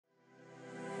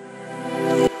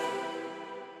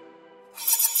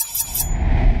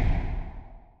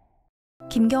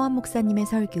김경환 목사님의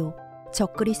설교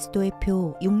적그리스도의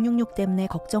표 666 때문에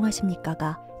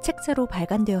걱정하십니까가 책자로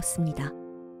발간되었습니다.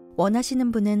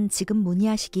 원하시는 분은 지금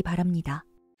문의하시기 바랍니다.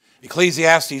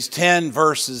 Ecclesiastes 10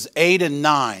 verses 8 and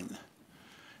 9.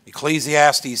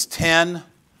 Ecclesiastes 10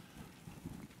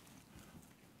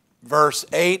 verse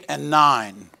 8 and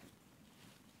 9.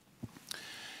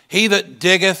 He that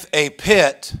diggeth a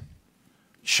pit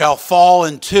shall fall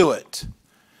into it,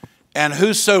 and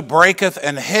whoso breaketh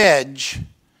an hedge,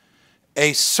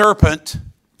 a serpent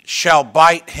shall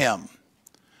bite him.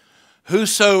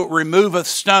 Whoso removeth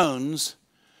stones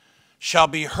shall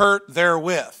be hurt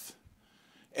therewith,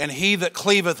 and he that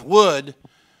cleaveth wood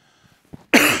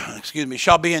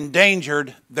shall be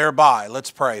endangered thereby.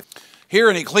 Let's pray. Here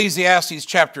in Ecclesiastes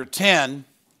chapter 10,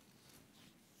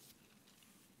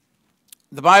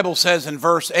 the Bible says in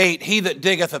verse 8, he that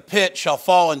diggeth a pit shall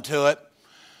fall into it,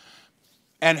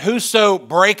 and whoso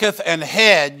breaketh an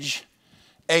hedge,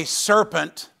 a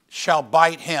serpent shall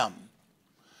bite him.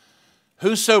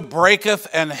 Whoso breaketh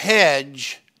an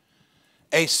hedge,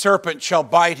 a serpent shall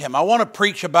bite him. I want to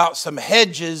preach about some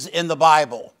hedges in the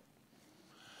Bible.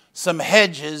 Some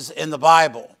hedges in the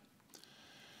Bible.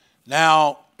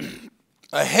 Now,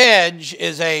 a hedge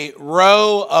is a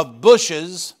row of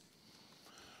bushes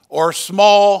or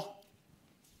small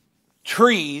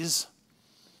trees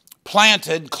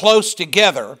planted close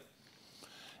together,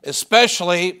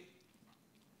 especially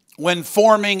when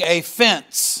forming a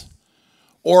fence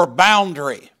or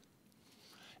boundary.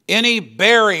 Any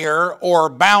barrier or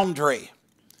boundary.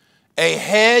 A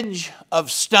hedge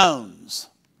of stones.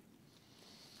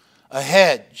 A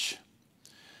hedge.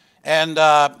 And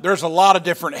there's a lot of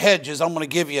different hedges. I'm going to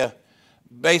give you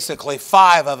basically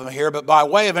 5 of them here, but by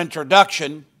way of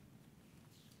introduction,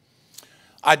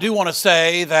 I do want to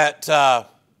say that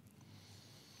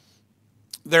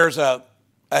there's a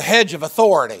hedge of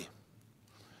authority.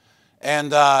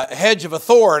 And a hedge of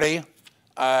authority,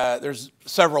 there's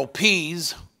several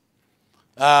P's.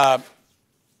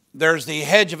 There's the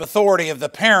hedge of authority of the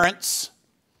parents.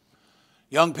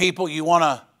 Young people, you want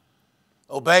to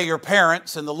obey your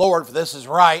parents in the Lord, for this is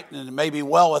right, and it may be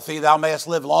well with thee, thou mayest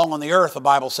live long on the earth, the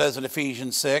Bible says in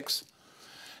Ephesians 6.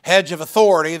 Hedge of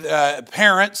authority,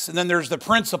 parents, and then there's the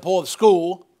principal of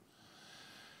school,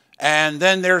 and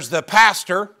then there's the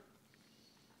pastor.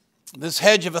 This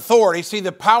hedge of authority, see,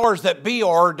 the powers that be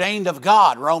are ordained of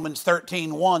God, Romans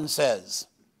 13:1 says.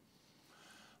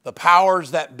 The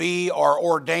powers that be are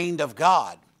ordained of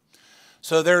God.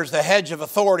 So there's the hedge of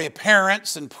authority of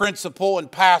parents and principal and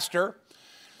pastor.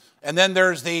 And then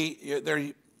there's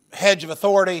the hedge of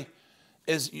authority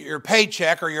is your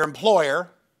paycheck or your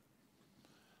employer.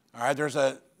 All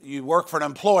right, you work for an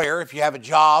employer if you have a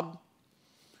job.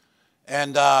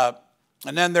 And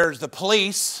then there's the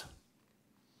police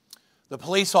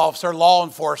officer, law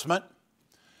enforcement.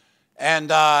 And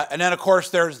then, of course,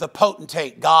 there's the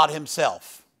potentate, God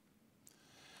himself.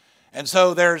 And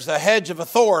so there's the hedge of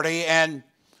authority, and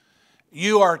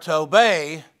you are to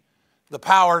obey the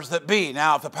powers that be.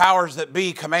 Now, if the powers that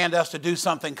be command us to do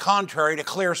something contrary to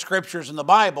clear scriptures in the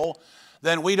Bible,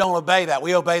 then we don't obey that.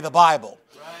 We obey the Bible.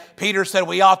 Right. Peter said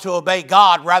we ought to obey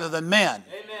God rather than men.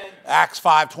 Amen. Acts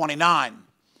 5:29.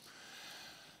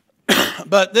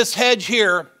 But this hedge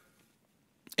here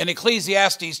in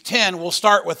Ecclesiastes 10, we'll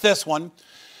start with this one.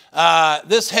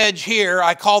 This hedge here,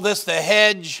 I call this the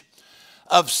hedge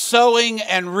of sowing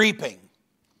and reaping.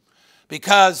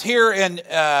 Because here in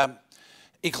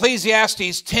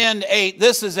Ecclesiastes 10:8,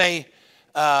 this is a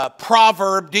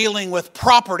proverb dealing with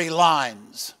property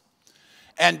lines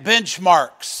and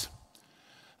benchmarks.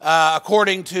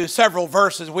 According to several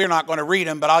verses, we're not going to read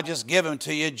them, but I'll just give them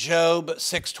to you. Job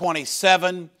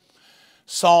 6:27,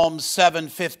 Psalms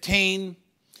 7:15,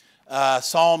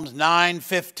 Psalms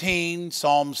 9:15,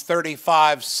 Psalms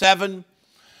 35:7,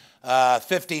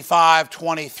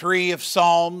 55:23 of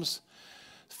Psalms,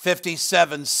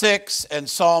 57:6, and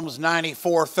Psalms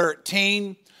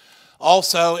 94:13.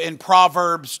 Also in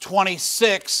Proverbs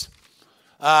 26,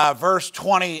 verse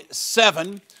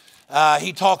 27,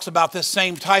 he talks about this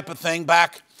same type of thing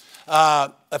back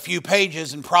a few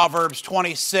pages in Proverbs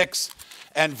 26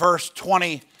 and verse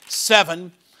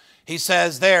 27. He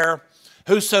says there,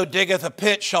 whoso diggeth a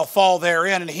pit shall fall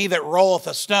therein, and he that rolleth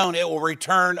a stone, it will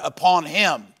return upon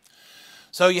him.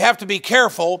 So you have to be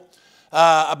careful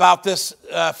about this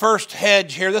first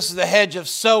hedge here. This is the hedge of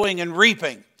sowing and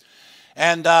reaping.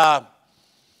 And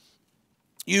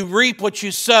you reap what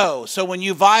you sow. So when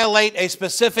you violate a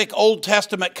specific Old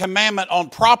Testament commandment on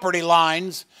property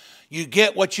lines, you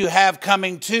get what you have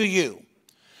coming to you.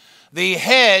 The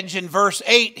hedge in verse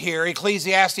 8 here,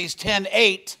 Ecclesiastes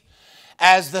 10:8,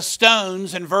 as the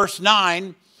stones in verse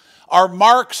 9 are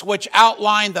marks which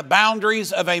outline the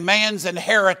boundaries of a man's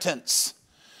inheritance.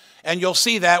 And you'll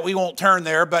see that, we won't turn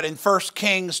there, but in 1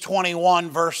 Kings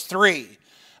 21 verse 3,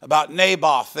 about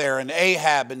Naboth there and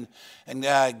Ahab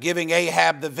and giving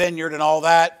Ahab the vineyard and all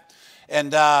that,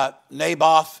 and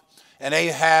Naboth and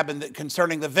Ahab and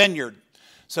concerning the vineyard.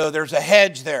 So there's a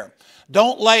hedge there.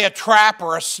 Don't lay a trap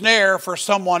or a snare for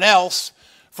someone else,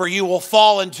 for you will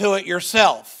fall into it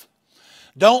yourself.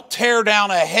 Don't tear down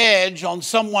a hedge on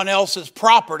someone else's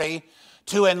property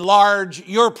to enlarge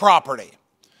your property.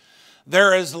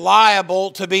 There is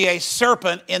liable to be a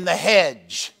serpent in the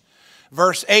hedge.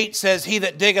 Verse 8 says, he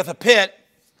that diggeth a pit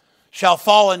shall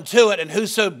fall into it, and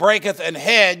whoso breaketh an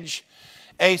hedge,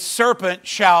 a serpent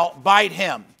shall bite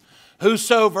him.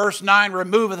 Whoso, verse 9,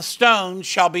 removeth a stone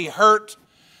shall be hurt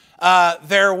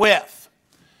therewith.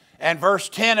 And verse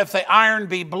 10, if the iron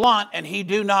be blunt and he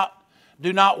do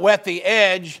not whet the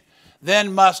edge,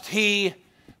 then must he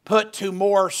put to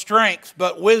more strength.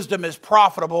 But wisdom is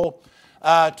profitable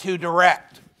to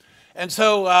direct. And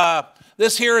so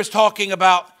this here is talking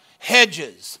about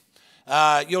hedges.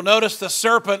 You'll notice the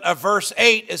serpent of verse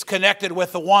 8 is connected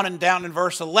with the one and down in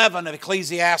verse 11 of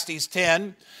Ecclesiastes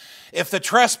 10. If the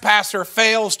trespasser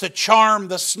fails to charm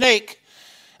the snake,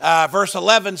 verse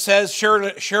 11 says,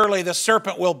 surely the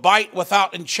serpent will bite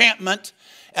without enchantment,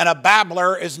 and a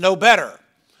babbler is no better.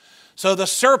 So the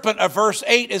serpent of verse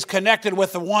 8 is connected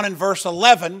with the one in verse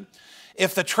 11.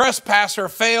 If the trespasser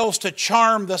fails to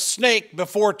charm the snake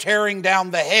before tearing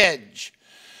down the hedge.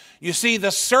 You see,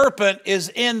 the serpent is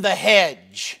in the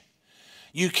hedge.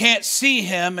 You can't see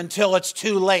him until it's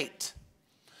too late.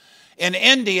 In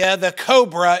India, the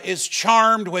cobra is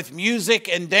charmed with music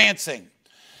and dancing.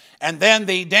 And then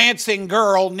the dancing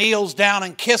girl kneels down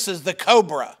and kisses the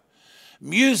cobra.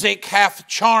 Music hath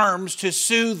charms to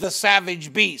soothe the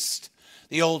savage beast,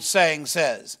 the old saying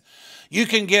says. You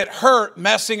can get hurt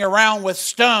messing around with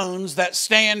stones that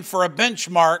stand for a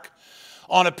benchmark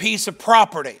on a piece of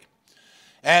property.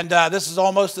 And this is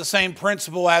almost the same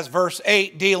principle as verse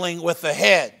 8 dealing with the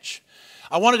hedge.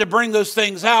 I wanted to bring those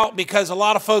things out because a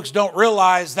lot of folks don't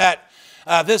realize that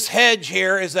this hedge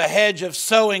here is a hedge of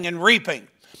sowing and reaping.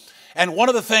 And one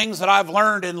of the things that I've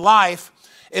learned in life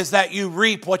is that you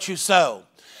reap what you sow.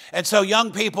 And so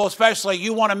young people especially,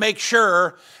 you want to make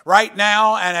sure right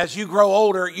now and as you grow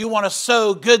older, you want to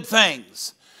sow good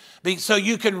things so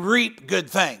you can reap good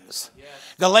things. Yes.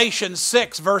 Galatians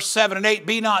 6 verse 7 and 8,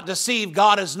 be not deceived,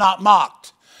 God is not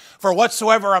mocked. For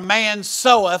whatsoever a man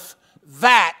soweth,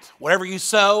 that, whatever you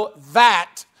sow,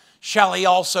 that shall he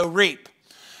also reap.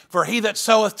 For he that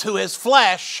soweth to his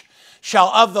flesh shall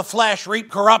of the flesh reap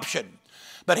corruption.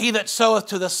 But he that soweth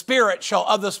to the Spirit shall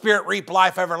of the Spirit reap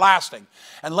life everlasting.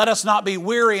 And let us not be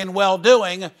weary in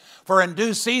well-doing, for in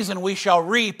due season we shall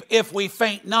reap if we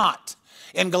faint not.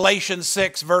 In Galatians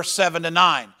 6, verse 7 to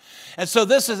 9. And so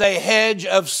this is a hedge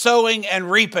of sowing and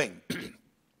reaping.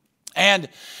 And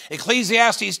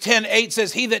Ecclesiastes 10:8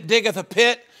 says, he that diggeth a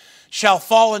pit shall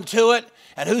fall into it,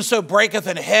 and whoso breaketh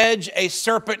an hedge, a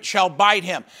serpent shall bite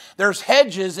him. There's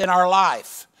hedges in our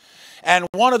life. And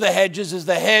one of the hedges is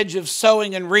the hedge of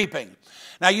sowing and reaping.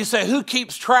 Now you say, who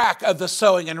keeps track of the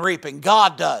sowing and reaping?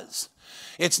 God does.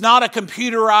 It's not a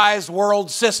computerized world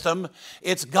system.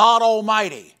 It's God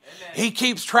Almighty. Amen. He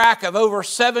keeps track of over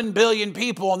 7 billion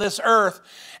people on this earth,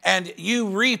 and you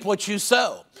reap what you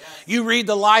sow. Yes. You read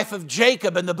the life of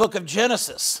Jacob in the book of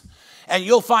Genesis, and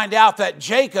you'll find out that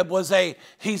Jacob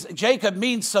Jacob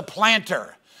means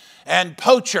supplanter and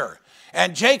poacher.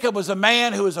 And Jacob was a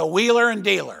man who was a wheeler and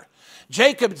dealer.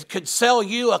 Jacob could sell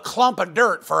you a clump of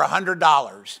dirt for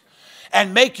 $100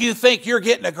 and make you think you're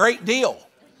getting a great deal.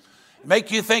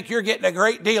 Make you think you're getting a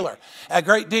great deal.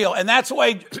 And that's the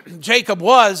way Jacob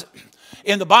was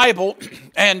in the Bible.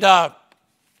 And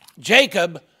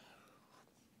Jacob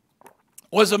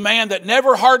was a man that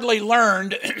never hardly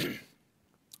learned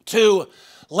to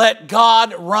let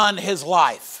God run his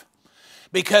life,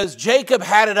 because Jacob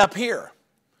had it up here.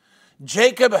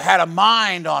 Jacob had a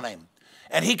mind on him,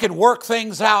 and he could work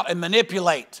things out and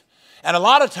manipulate. And a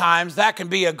lot of times that can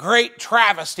be a great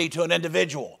travesty to an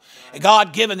individual.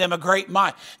 God giving them a great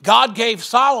mind. God gave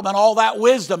Solomon all that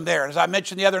wisdom there, as I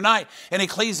mentioned the other night, in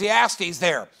Ecclesiastes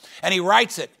there. And he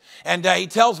writes it. And he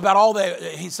tells about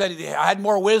he said, I had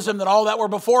more wisdom than all that were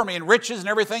before me, and riches and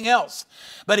everything else.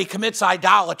 But he commits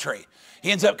idolatry.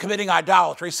 He ends up committing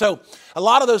idolatry. So a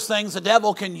lot of those things the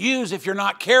devil can use if you're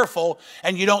not careful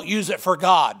and you don't use it for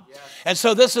God. Yes. And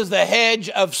so this is the hedge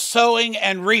of sowing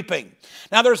and reaping.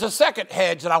 Now there's a second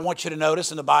hedge that I want you to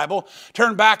notice in the Bible.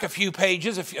 Turn back a few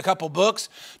pages, a couple books,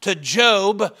 to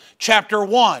Job chapter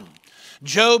 1.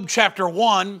 Job chapter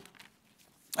 1,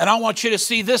 and I want you to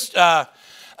see this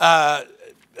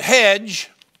hedge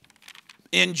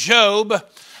in Job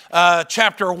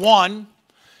chapter 1,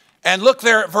 and look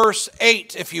there at verse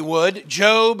 8, if you would.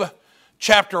 Job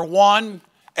chapter 1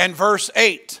 and verse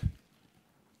 8.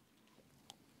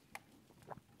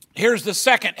 Here's the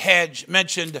second hedge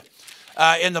mentioned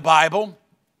in the Bible.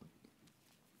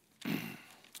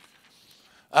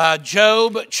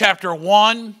 Job chapter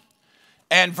 1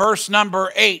 and verse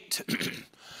number 8.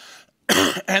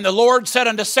 And the Lord said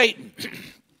unto Satan,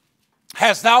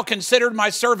 Hast thou considered my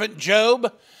servant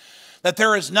Job, that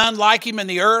there is none like him in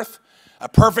the earth, a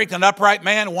perfect and upright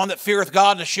man, one that feareth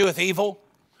God and escheweth evil?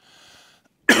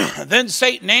 Then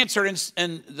Satan answered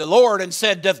and the Lord and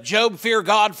said, Doth Job fear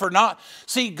God for naught?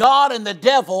 See, God and the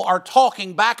devil are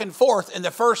talking back and forth in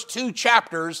the first 2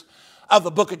 chapters of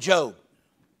the book of Job.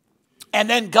 And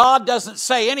then God doesn't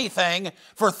say anything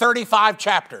for 35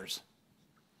 chapters.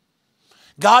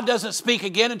 God doesn't speak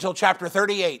again until chapter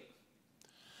 38.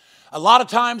 A lot of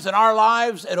times in our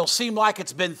lives, it'll seem like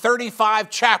it's been 35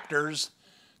 chapters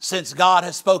since God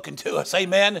has spoken to us.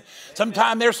 Amen.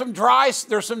 Sometimes there's some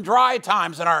dry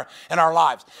times in our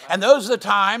lives. And those are the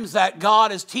times that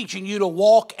God is teaching you to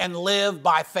walk and live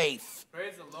by faith.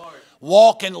 Praise the Lord.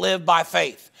 Walk and live by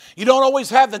faith. You don't always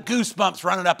have the goosebumps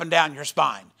running up and down your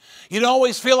spine. You don't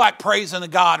always feel like praising the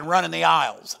God and running the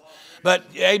aisles. But,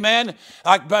 amen,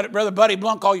 like Brother Buddy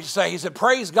Blunk always say, he said,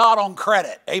 praise God on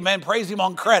credit. Amen, praise him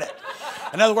on credit.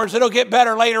 In other words, it'll get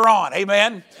better later on.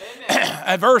 Amen.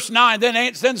 At verse 9,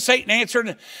 then Satan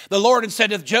answered the Lord and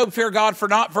said, Doth Job fear God for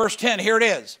naught? Verse 10, here it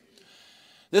is.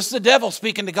 This is the devil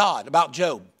speaking to God about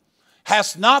Job.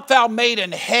 Hast not thou made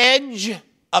an hedge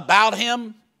about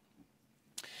him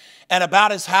and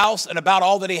about his house and about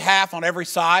all that he hath on every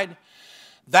side?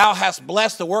 Thou hast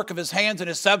blessed the work of his hands, and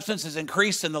his substance is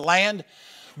increased in the land.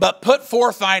 But put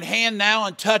forth thine hand now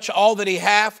and touch all that he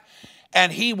hath,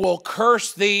 and he will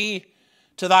curse thee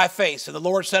to thy face. And the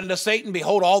Lord said unto Satan,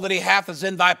 Behold, all that he hath is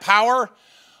in thy power.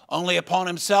 Only upon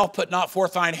himself put not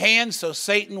forth thine hand. So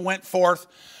Satan went forth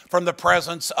from the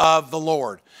presence of the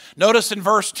Lord. Notice in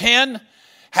verse 10,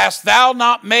 Hast thou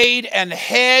not made an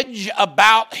hedge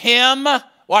about him?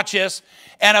 Watch this.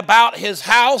 And about his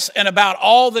house and about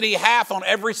all that he hath on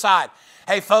every side.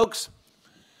 Hey, folks,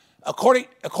 according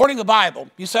to the Bible,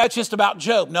 you say it's just about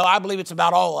Job. No, I believe it's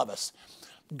about all of us.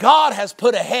 God has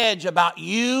put a hedge about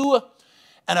you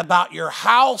and about your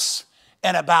house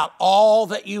and about all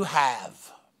that you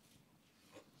have.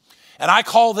 And I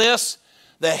call this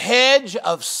the hedge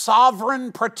of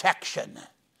sovereign protection.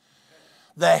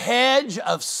 The hedge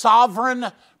of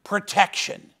sovereign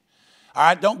protection. All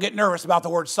right, don't get nervous about the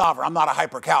word sovereign. I'm not a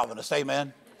hyper-Calvinist,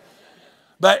 amen?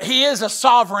 But he is a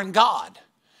sovereign God,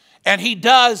 and he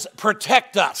does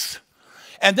protect us.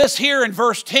 And this here in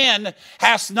verse 10,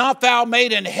 Hast not thou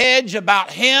made an hedge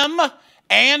about him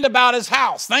and about his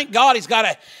house? Thank God he's got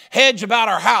a hedge about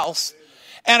our house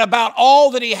and about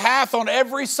all that he hath on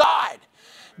every side.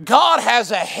 God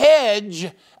has a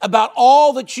hedge about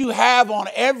all that you have on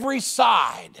every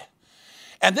side.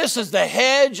 And this is the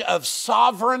hedge of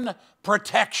sovereign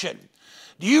protection.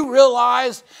 Do you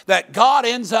realize that God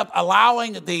ends up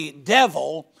allowing the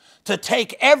devil to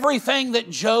take everything that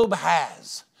Job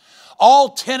has? All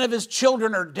 10 of his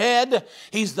children are dead.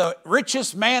 He's the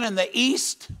richest man in the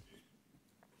East.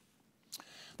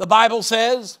 The Bible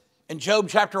says in Job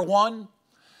chapter 1,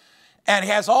 and he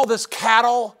has all this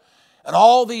cattle and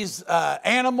all these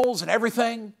animals and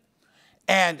everything,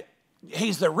 and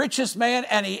he's the richest man,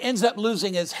 and he ends up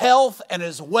losing his health and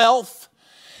his wealth.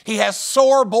 He has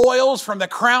sore boils from the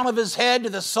crown of his head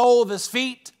to the sole of his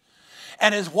feet.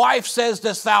 And his wife says,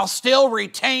 Dost thou still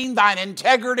retain thine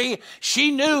integrity?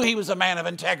 She knew he was a man of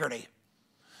integrity.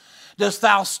 Dost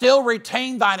thou still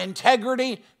retain thine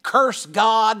integrity? Curse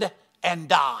God and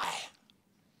die.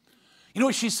 You know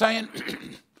what she's saying?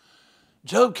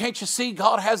 Job, can't you see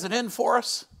God has it in for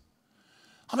us?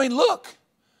 I mean, look.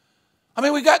 I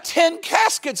mean, we got 10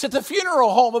 caskets at the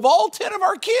funeral home of all 10 of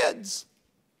our kids.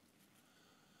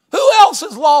 Who else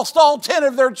has lost all 10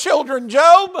 of their children,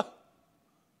 Job?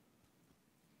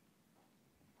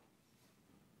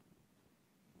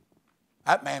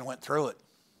 That man went through it.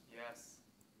 Yes.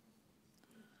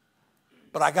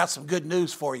 But I got some good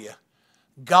news for you.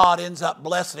 God ends up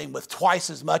blessing him with twice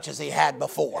as much as he had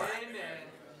before. Amen.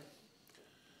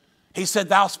 He said,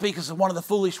 Thou speakest as one of the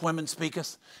foolish women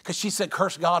speakest. Because she said,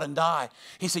 curse God and die.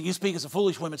 He said, You speak as a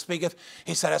foolish woman speaketh.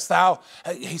 He said,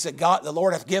 He said, God, the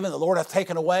Lord hath given, the Lord hath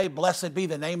taken away. Blessed be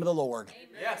the name of the Lord.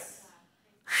 Yes.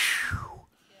 Whew.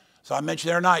 So I mentioned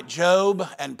the other night, Job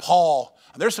and Paul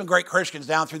There's some great Christians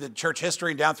down through the church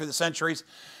history and down through the centuries.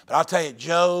 But I'll tell you,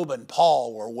 Job and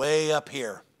Paul were way up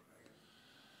here.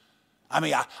 I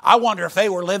mean, I wonder if they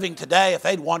were living today, if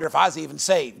they'd wonder if I was even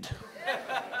saved.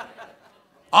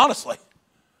 Honestly.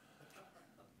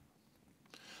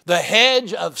 The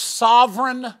hedge of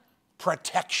sovereign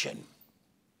protection.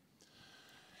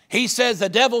 He says, the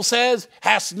devil says,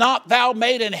 hast not thou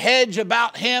made an hedge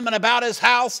about him and about his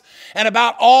house and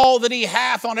about all that he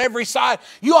hath on every side?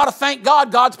 You ought to thank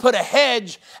God God's put a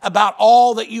hedge about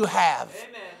all that you have.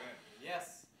 Amen.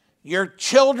 Yes. Your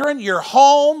children, your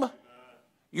home,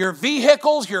 your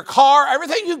vehicles, your car,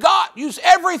 everything you got. Use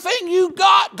everything you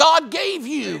got, God gave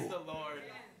you. Praise the Lord.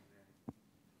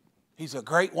 He's a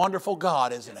great, wonderful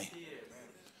God, isn't he?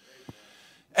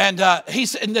 And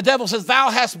the devil says, thou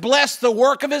hast blessed the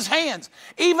work of his hands.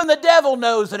 Even the devil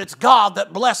knows that it's God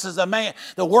that blesses a man,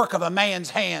 the work of a man's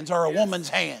hands or a woman's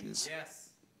hands. Yes.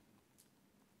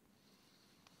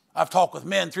 I've talked with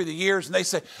men through the years and they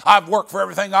say, I've worked for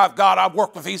everything I've got. I've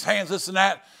worked with these hands, this and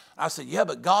that. I said, yeah,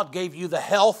 but God gave you the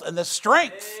health and the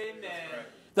strength. Amen.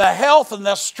 The health and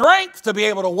the strength to be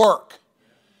able to work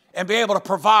and be able to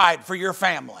provide for your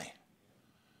family.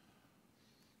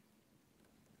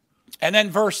 And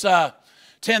then verse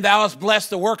 10, thou hast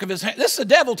blessed the work of his hands. This is the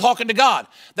devil talking to God.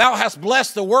 Thou hast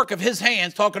blessed the work of his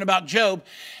hands, talking about Job,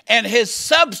 and his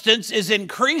substance is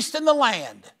increased in the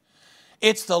land.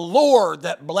 It's the Lord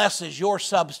that blesses your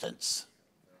substance.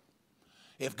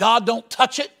 If God don't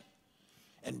touch it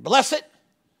and bless it,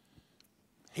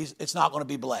 it's not going to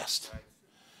be blessed.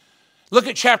 Look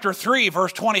at chapter 3,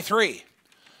 verse 23.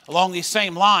 Along these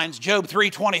same lines, Job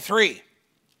 3:23.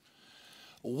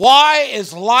 Why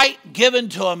is light given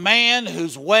to a man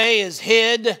whose way is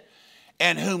hid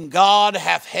and whom God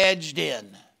hath hedged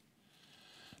in?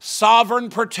 Sovereign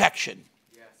protection.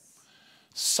 Yes.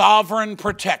 Sovereign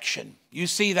protection. You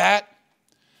see that?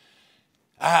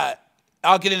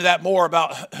 I'll get into that more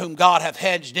about whom God hath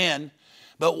hedged in.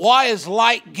 But why is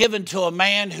light given to a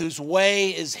man whose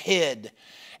way is hid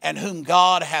and whom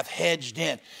God hath hedged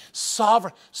in?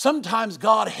 Sovereign. Sometimes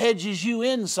God hedges you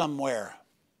in somewhere.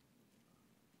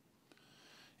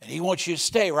 And he wants you to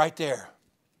stay right there.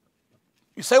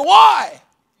 You say, why?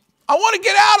 I want to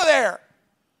get out of there.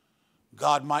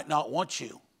 God might not want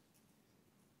you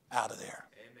out of there.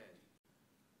 Amen.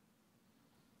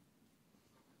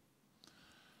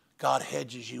 God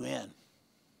hedges you in.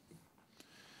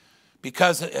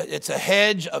 Because it's a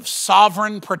hedge of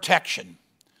sovereign protection.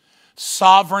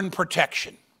 Sovereign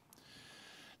protection.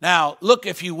 Now, look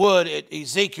if you would at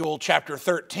Ezekiel chapter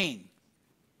 13.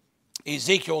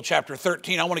 Ezekiel chapter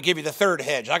 13. I want to give you the third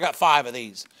hedge. I got 5 of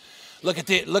these. Look at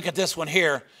this one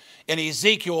here in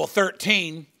Ezekiel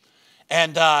 13.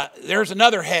 And there's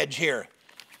another hedge here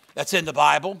that's in the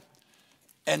Bible.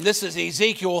 And this is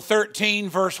Ezekiel 13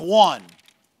 verse 1.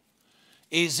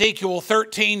 Ezekiel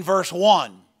 13 verse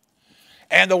 1.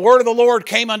 And the word of the Lord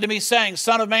came unto me, saying,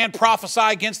 Son of man, prophesy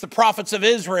against the prophets of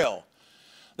Israel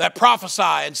that prophesy,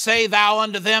 and say thou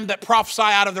unto them that prophesy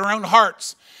out of their own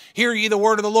hearts, hear ye the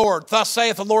word of the Lord. Thus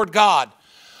saith the Lord God,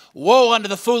 woe unto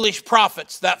the foolish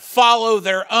prophets that follow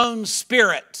their own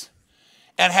spirit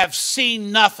and have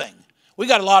seen nothing. We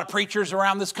got a lot of preachers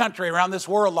around this country, around this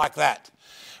world like that.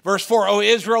 Verse 4, O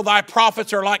Israel, thy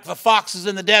prophets are like the foxes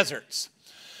in the deserts.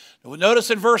 Notice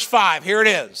in verse 5, here it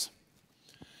is.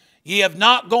 Ye have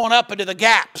not gone up into the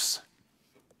gaps,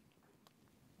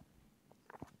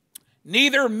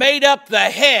 neither made up the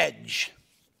hedge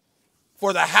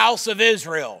for the house of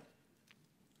Israel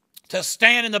to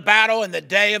stand in the battle in the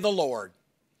day of the Lord.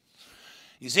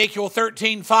 Ezekiel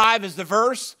 13:5 is the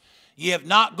verse. Ye have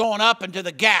not gone up into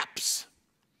the gaps.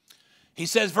 He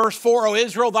says, verse 4, O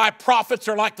Israel, thy prophets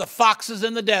are like the foxes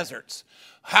in the deserts.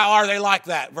 How are they like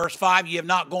that? Verse 5, ye have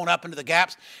not gone up into the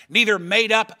gaps, neither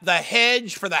made up the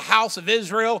hedge for the house of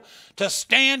Israel to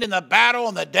stand in the battle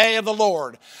in the day of the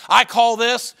Lord. I call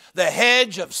this the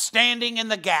hedge of standing in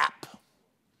the gap.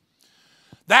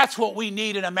 That's what we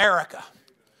need in America.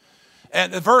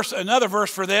 And another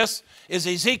verse for this is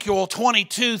Ezekiel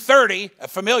 22:30, a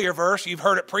familiar verse. You've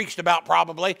heard it preached about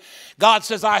probably. God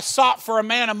says, I sought for a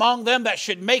man among them that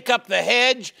should make up the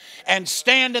hedge and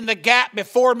stand in the gap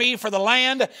before me for the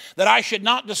land, that I should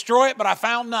not destroy it, but I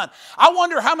found none. I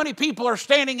wonder how many people are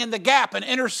standing in the gap and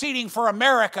interceding for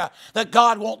America that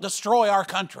God won't destroy our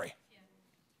country.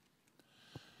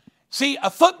 See, a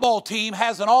football team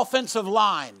has an offensive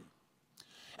line.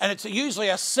 And it's usually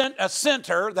a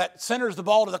center that centers the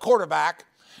ball to the quarterback.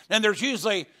 And there's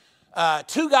usually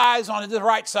 2 guys on the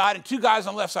right side and 2 guys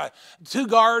on the left side. 2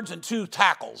 guards and 2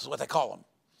 tackles, what they call them.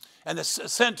 And the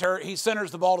center, he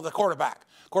centers the ball to the quarterback.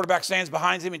 Quarterback stands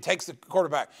behind him and takes the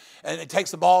quarterback. And he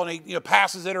takes the ball and he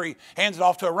passes it or he hands it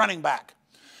off to a running back.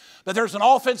 But there's an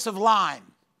offensive line.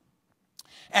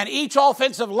 And each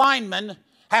offensive lineman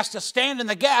has to stand in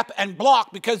the gap and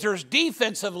block because there's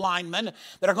defensive linemen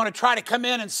that are going to try to come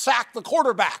in and sack the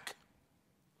quarterback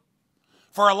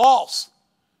for a loss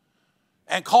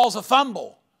and cause a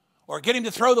fumble or get him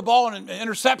to throw the ball in an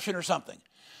interception or something.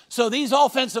 So these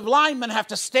offensive linemen have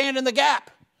to stand in the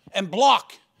gap and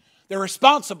block. They're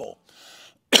responsible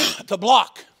to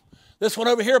block. This one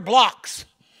over here blocks.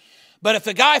 But if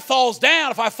the guy falls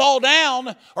down, if I fall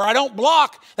down or I don't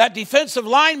block, that defensive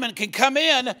lineman can come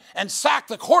in and sack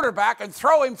the quarterback and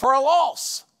throw him for a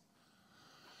loss.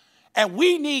 And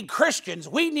we need Christians,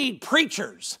 we need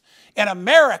preachers in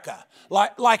America,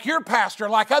 like your pastor,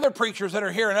 like other preachers that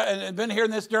are here and have been here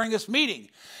during this meeting,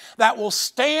 that will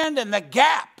stand in the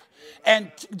gap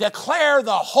and declare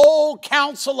the whole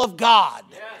counsel of God.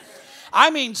 Yes. I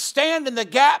mean, stand in the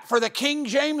gap for the King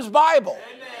James Bible.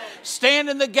 Amen. Stand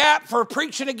in the gap for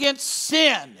preaching against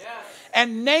sin. Yes.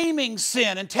 And naming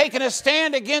sin and taking a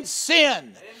stand against sin.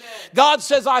 Amen. God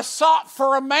says, I sought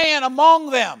for a man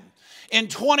among them in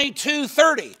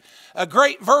 22:30. A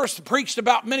great verse preached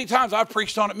about many times. I've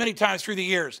preached on it many times through the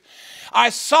years. I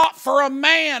sought for a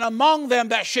man among them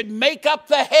that should make up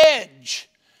the hedge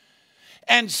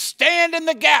and stand in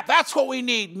the gap. That's what we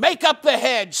need. Make up the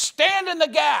hedge. Stand in the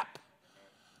gap.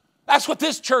 That's what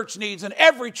this church needs and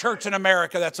every church in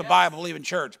America that's a Bible-believing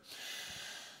church.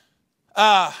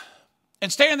 And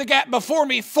stand in the gap before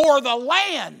me for the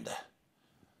land.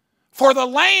 For the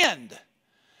land.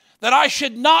 That I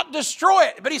should not destroy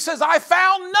it. But he says, I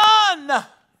found none.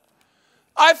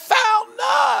 I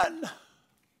found none.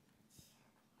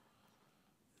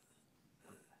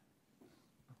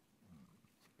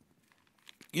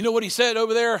 You know what he said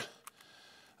over there?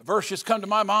 A verse just come to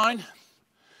my mind.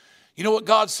 You know what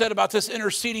God said about this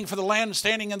interceding for the land and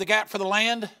standing in the gap for the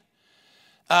land?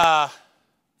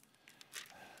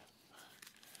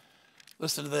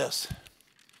 Listen to this.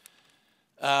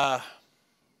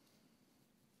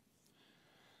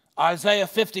 Isaiah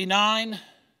 59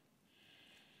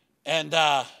 and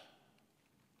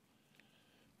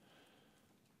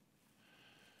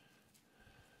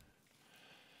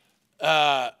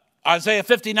Isaiah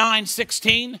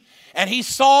 59:16. And he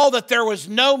saw that there was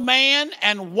no man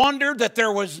and wondered that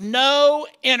there was no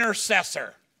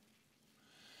intercessor.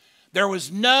 There was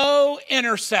no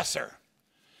intercessor.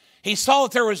 He saw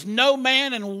that there was no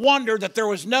man and wondered that there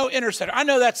was no intercessor. I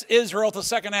know that's Israel at the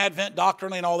second advent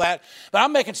doctrinally and all that, but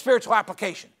I'm making spiritual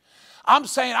application. I'm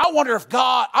saying I wonder if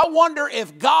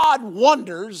God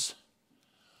wonders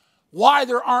why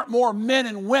there aren't more men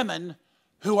and women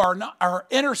who are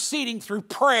interceding through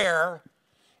prayer,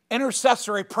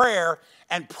 intercessory prayer,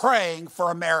 and praying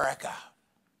for America.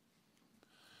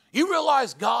 You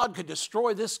realize God could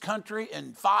destroy this country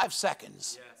in 5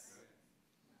 seconds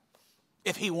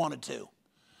if he wanted to.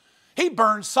 He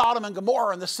burned Sodom and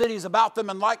Gomorrah and the cities about them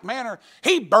in like manner.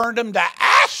 He burned them to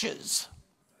ashes.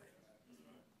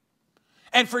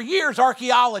 And for years,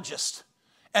 archaeologists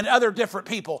and other different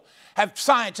people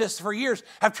scientists for years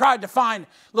have tried to find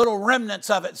little remnants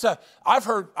of it. So I've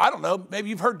heard, I don't know, maybe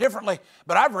you've heard differently,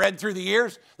 but I've read through the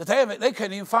years that they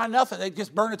couldn't even find nothing. They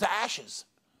just burned it to ashes.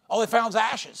 All they found was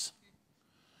ashes.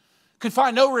 Could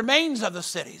find no remains of the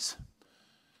cities.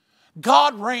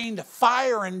 God rained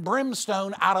fire and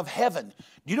brimstone out of heaven.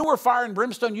 Do you know where fire and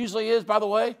brimstone usually is, by the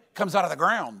way? Comes out of the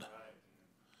ground.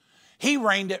 He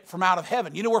rained it from out of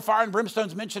heaven. You know where fire and brimstone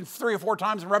is mentioned 3 or 4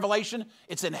 times in Revelation?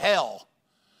 It's in hell.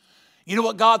 You know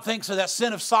what God thinks of that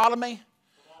sin of sodomy,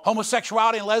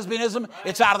 homosexuality, and lesbianism?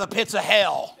 It's out of the pits of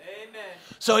hell. Amen.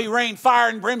 So he rained fire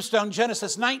and brimstone.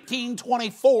 Genesis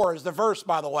 19:24 is the verse,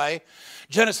 by the way.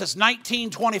 Genesis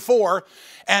 19:24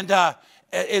 and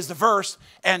is the verse,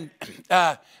 and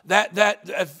that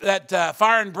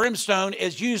fire and brimstone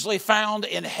is usually found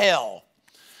in hell.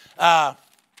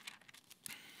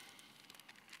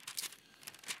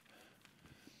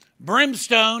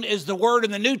 Brimstone is the word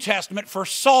in the New Testament for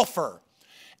sulfur.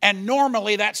 And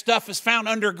normally that stuff is found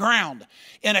underground.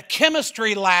 In a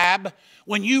chemistry lab,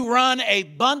 when you run a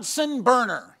Bunsen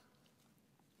burner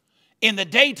in the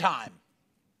daytime,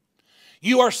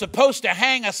 you are supposed to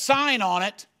hang a sign on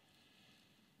it.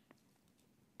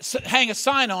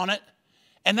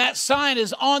 And that sign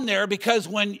is on there because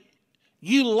when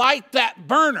you light that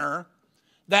burner,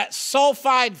 that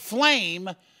sulfide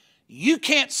flame, you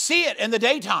can't see it in the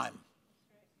daytime.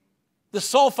 The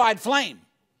sulfide flame.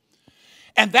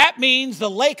 And that means the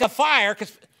lake of fire,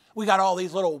 because we got all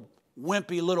these little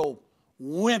wimpy little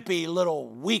wimpy little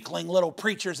weakling little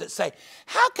preachers that say,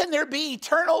 how can there be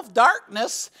eternal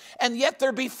darkness and yet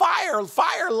there be fire?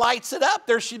 Fire lights it up.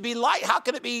 There should be light. How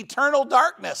can it be eternal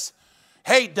darkness?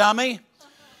 Hey, dummy.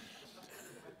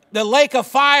 The lake of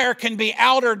fire can be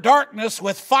outer darkness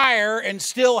with fire and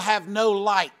still have no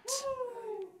light.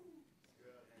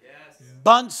 Yes.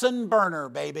 Bunsen burner,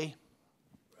 baby.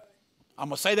 I'm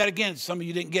going to say that again. Some of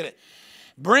you didn't get it.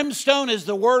 Brimstone is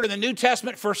the word in the New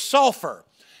Testament for sulfur.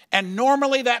 And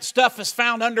normally that stuff is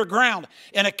found underground.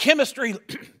 In a chemistry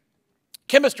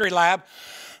lab,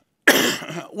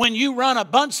 when you run a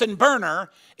Bunsen burner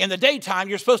in the daytime,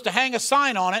 you're supposed to hang a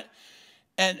sign on it.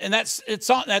 And that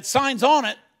sign's on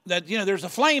it that, there's a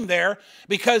flame there,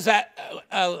 because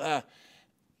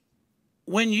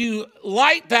when you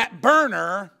light that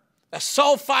burner, a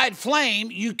sulfide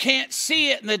flame, you can't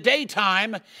see it in the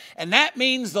daytime, and that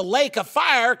means the lake of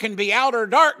fire can be outer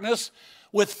darkness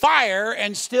with fire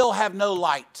and still have no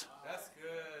light. That's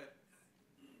good.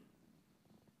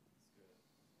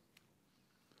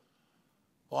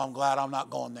 Well, I'm glad I'm not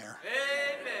going there.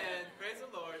 Amen. Praise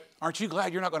the Lord. Aren't you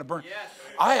glad you're not going to burn? Yes.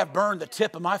 I have burned the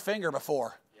tip of my finger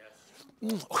before.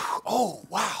 Yes. Oh,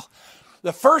 wow.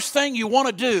 The first thing you want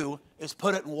to do is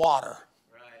put it in water.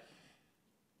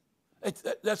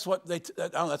 That's what they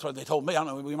told me. I don't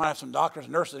know. We might have some doctors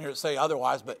and nurses in here that say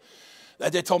otherwise, but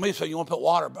they told me, so you want to put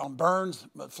water on burns,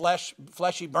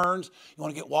 fleshy burns. You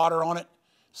want to get water on it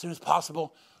as soon as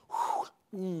possible.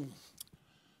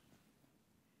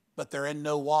 But there ain't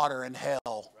no water in hell.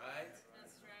 Right.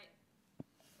 That's right.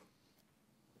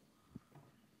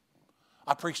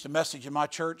 I preached a message in my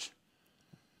church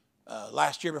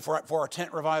last year before our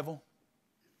tent revival.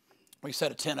 We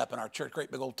set a tent up in our church,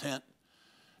 great big old tent.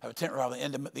 Have a tent revival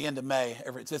at the end of May.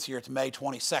 This year it's May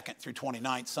 22nd through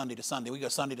 29th, Sunday to Sunday. We go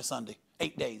Sunday to Sunday,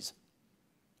 8 days,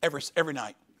 every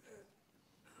night.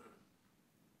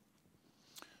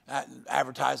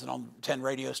 Advertising on 10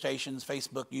 radio stations,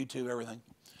 Facebook, YouTube, everything.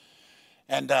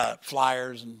 And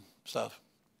flyers and stuff.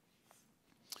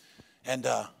 And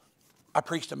I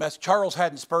preached a message. Charles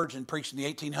Haddon Spurgeon preached in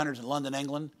the 1800s in London,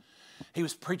 England. He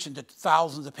was preaching to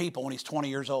thousands of people when he's 20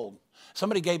 years old.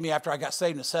 Somebody gave me, after I got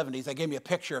saved in the 70s, they gave me a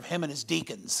picture of him and his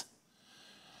deacons.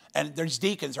 And these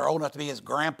deacons are old enough to be his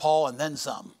grandpa and then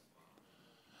some.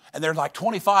 And there's like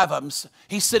 25 of them.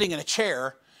 He's sitting in a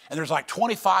chair, and there's like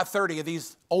 25, 30 of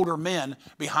these older men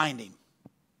behind him.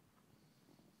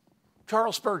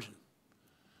 Charles Spurgeon.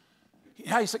 You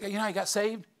know how he got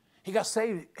saved? He got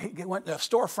saved. He went to a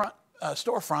storefront,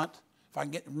 if I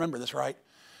can remember this right.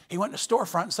 He went to a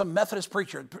storefront, and some Methodist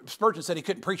preacher, Spurgeon said he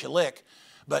couldn't preach a lick,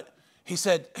 but he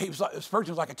said,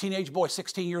 Spurgeon was like a teenage boy,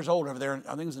 16 years old over there, I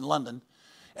think it was in London.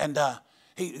 And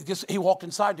he walked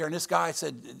inside there, and this guy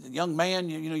said, young man,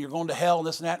 you're going to hell and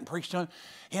this and that, and preached to him.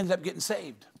 He ended up getting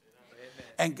saved.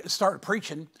 Amen. And started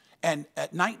preaching. And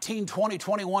at 19, 20,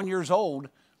 21 years old,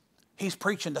 he's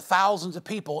preaching to thousands of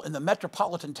people in the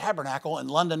Metropolitan Tabernacle in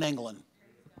London, England.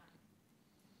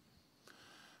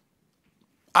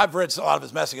 I've read a lot of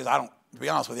his messages. To be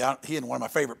honest with you, he isn't one of my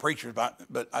favorite preachers,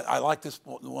 but I like this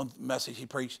one message he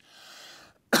preached.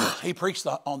 He preached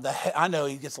I know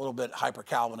he gets a little bit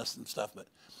hyper-Calvinist and stuff,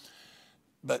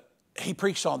 but he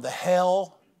preached on the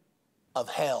hell of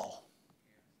hell.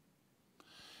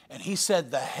 And he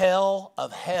said the hell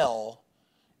of hell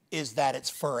is that it's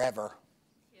forever.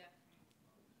 Yeah.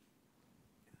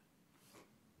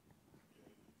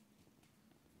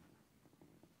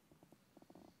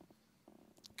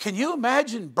 Can you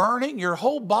imagine burning, your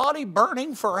whole body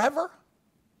burning forever?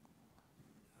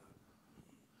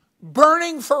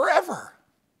 Burning forever.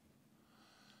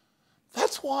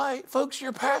 That's why, folks,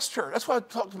 your pastor, that's why I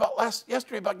talked about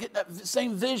yesterday about getting that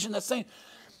same vision,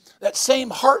 that same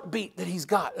heartbeat that he's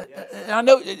got. Yes. And I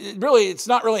know it's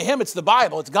not really him, it's the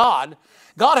Bible, it's God.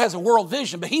 God has a world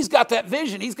vision, but he's got that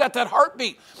vision, he's got that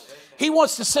heartbeat. He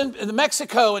wants to send to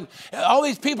Mexico and all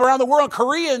these people around the world,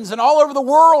 Koreans and all over the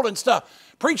world and stuff,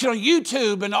 preaching on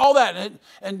YouTube and all that.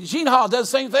 And Gene Hall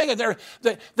does the same thing. And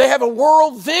they have a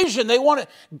world vision. They want it.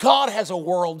 God has a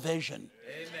world vision.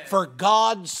 Amen. For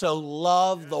God so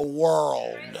loved the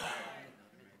world.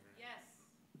 Yes.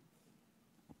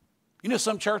 You know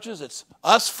some churches, it's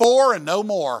us four and no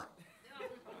more.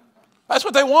 That's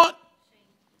what they want.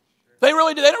 They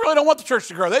really do. They don't really want the church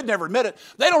to grow. They'd never admit it.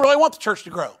 They don't really want the church to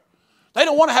grow. They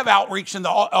don't want to have outreach in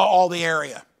all the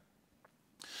area.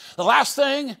 The last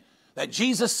thing that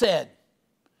Jesus said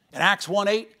in Acts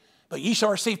 1:8, but ye shall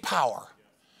receive power.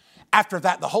 After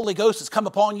that, the Holy Ghost has come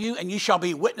upon you, and you shall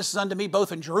be witnesses unto me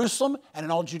both in Jerusalem and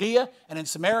in all Judea and in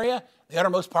Samaria, the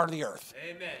uttermost part of the earth.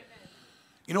 Amen.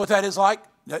 You know what that is like?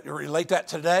 Relate that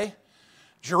today.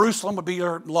 Jerusalem would be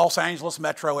your Los Angeles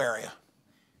metro area.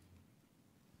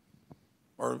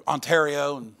 Or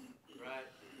Ontario.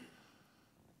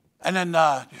 And then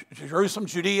Jerusalem,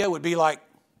 Judea would be like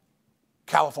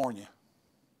California.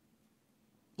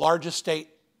 Largest state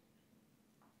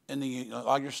in the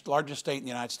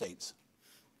United States.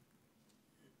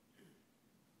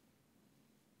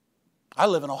 I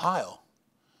live in Ohio.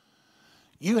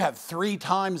 You have 3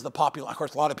 times the population. Of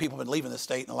course, a lot of people have been leaving the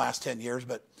state in the last 10 years,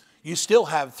 but you still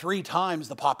have 3 times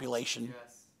the population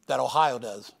that Ohio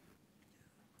does.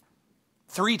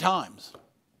 3 times.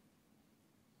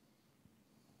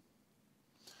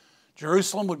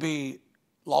 Jerusalem would be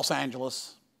Los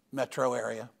Angeles metro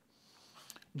area.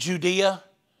 Judea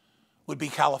would be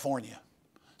California.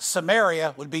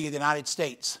 Samaria would be the United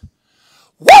States.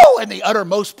 Woo! And the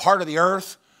uttermost part of the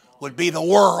earth would be the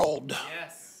world.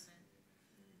 Yes.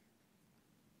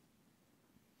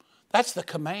 That's the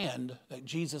command that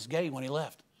Jesus gave when he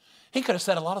left. He could have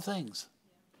said a lot of things.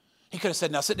 He could have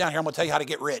said, now sit down here, I'm going to tell you how to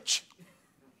get rich.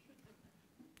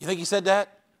 You think he said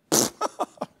that?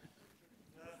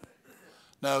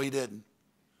 No, he didn't.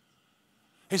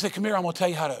 He said, come here, I'm going to tell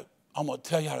you how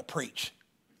to preach.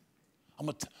 I'm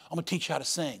going to teach you how to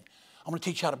sing. I'm going to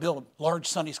teach you how to build a large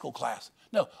Sunday school class.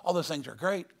 No, all those things are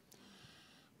great.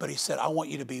 But he said, I want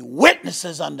you to be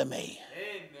witnesses unto me.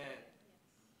 Amen.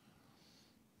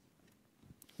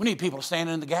 We need people to stand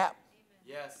in the gap.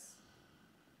 Yes.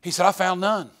 He said, I found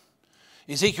none.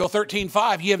 Ezekiel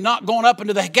 13:5, ye have not gone up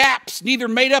into the gaps, neither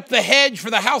made up the hedge for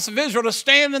the house of Israel to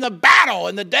stand in the battle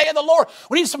in the day of the Lord.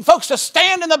 We need some folks to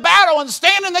stand in the battle and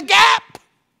stand in the gap.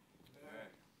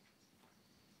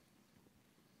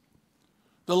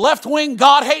 The left-wing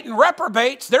God-hating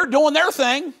reprobates, they're doing their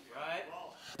thing. Right.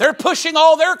 They're pushing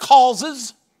all their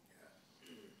causes.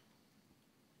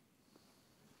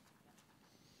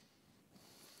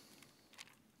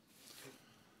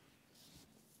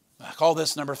 I call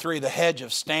this number 3, the hedge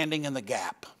of standing in the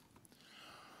gap.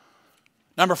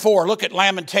 Number 4, look at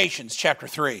Lamentations chapter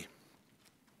 3.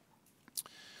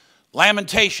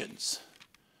 Lamentations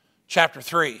chapter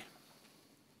 3.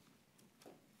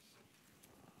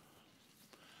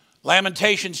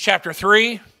 Lamentations chapter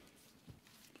 3.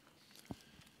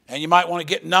 And you might want to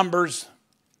get Numbers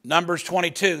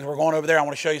 22. We're going over there. I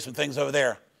want to show you some things over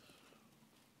there.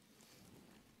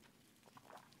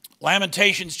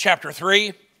 Lamentations chapter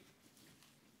 3.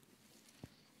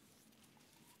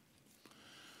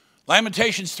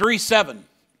 Lamentations 3:7.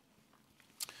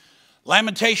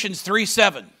 Lamentations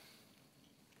 3:7.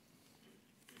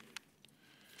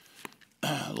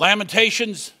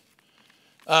 Lamentations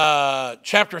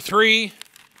chapter 3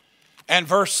 and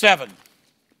verse 7.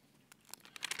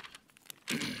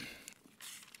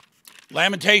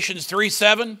 Lamentations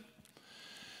 3:7.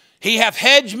 He hath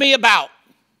hedged me about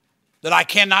that I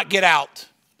cannot get out.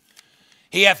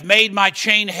 He hath made my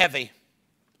chain heavy.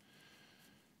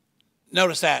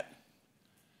 Notice that.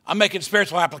 I'm making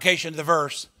spiritual application to the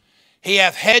verse. He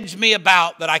hath hedged me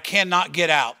about that I cannot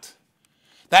get out.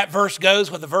 That verse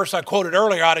goes with the verse I quoted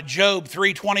earlier out of Job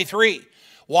 3:23.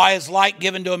 Why is light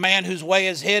given to a man whose way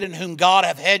is hid and whom God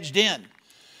hath hedged in?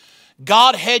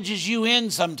 God hedges you in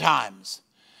sometimes.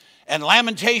 And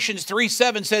Lamentations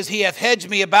 3:7 says, he hath hedged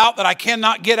me about that I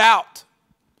cannot get out.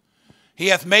 He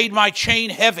hath made my chain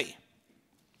heavy.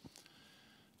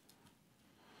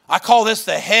 I call this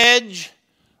the hedge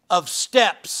of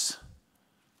steps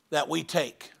that we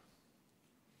take.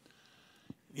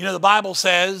 You know, the Bible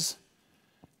says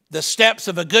the steps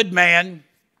of a good man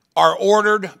are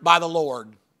ordered by the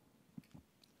Lord.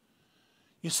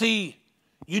 You see,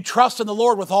 you trust in the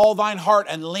Lord with all thine heart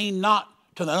and lean not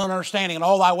to thine own understanding. In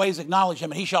all thy ways acknowledge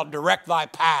him, and he shall direct thy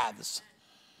paths.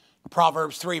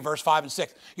 Proverbs 3, verse 5 and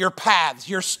 6. Your paths,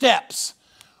 your steps,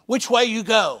 which way you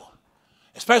go.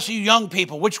 Especially you young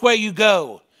people, which way you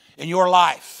go in your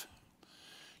life.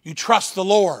 You trust the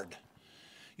Lord.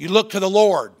 You look to the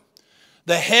Lord.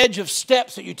 The hedge of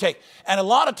steps that you take. And a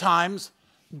lot of times,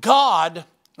 God, and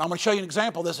I'm going to show you an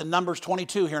example of this in Numbers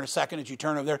 22 here in a second as you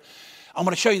turn over there. I'm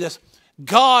going to show you this.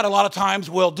 God, a lot of times,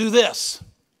 will do this.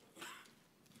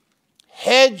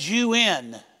 Hedge you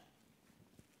in.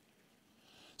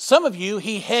 Some of you,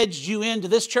 he hedged you into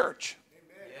this church.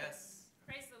 Yes.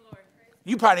 Praise the Lord.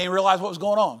 You probably didn't realize what was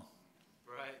going on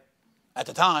Right. at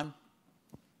the time.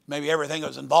 Maybe everything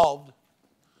was involved.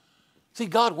 See,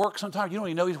 God works sometimes. You don't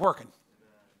even know he's working.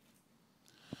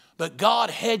 But God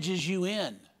hedges you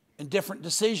in different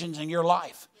decisions in your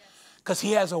life because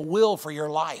he has a will for your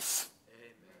life.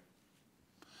 Amen.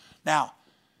 Now,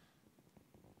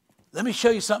 let me show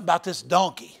you something about this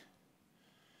donkey.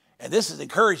 And this is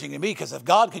encouraging to me because if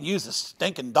God can use a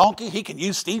stinking donkey, he can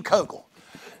use Steve Cowgill.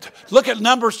 Look at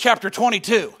Numbers chapter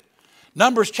 22.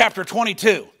 Numbers chapter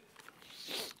 22.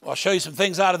 Well, I'll show you some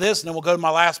things out of this, and then we'll go to my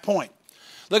last point.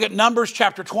 Look at Numbers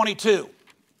chapter 22.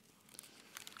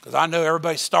 Because I know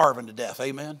everybody's starving to death.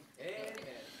 Amen? Amen.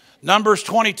 Numbers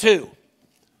 22.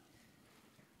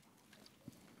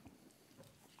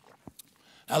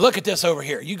 Now look at this over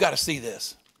here. You got to see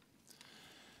this.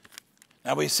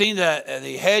 Now we've seen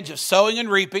the hedge of sowing and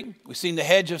reaping. We've seen the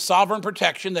hedge of sovereign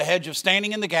protection, the hedge of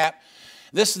standing in the gap.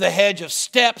 This is the hedge of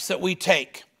steps that we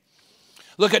take.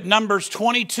 Look at Numbers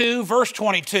 22, verse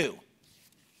 22.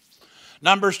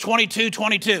 Numbers 22,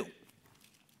 22.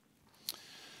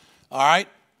 All right.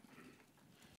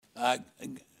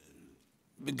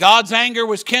 God's anger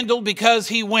was kindled because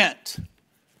he went.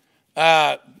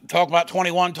 Talking about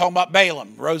 21, talking about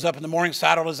Balaam. Rose up in the morning,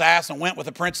 saddled his ass, and went with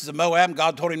the princes of Moab. And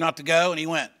God told him not to go, and he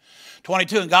went.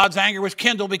 22, and God's anger was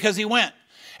kindled because he went.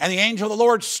 And the angel of the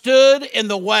Lord stood in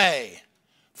the way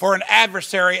for an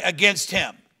adversary against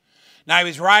him. Now he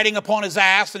was riding upon his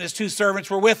ass, and his two servants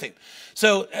were with him.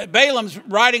 So Balaam's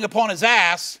riding upon his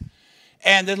ass,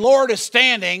 and the Lord is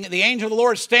standing, the angel of the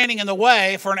Lord is standing in the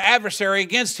way for an adversary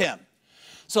against him.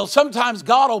 So sometimes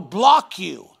God will block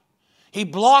you. He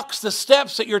blocks the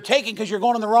steps that you're taking because you're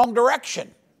going in the wrong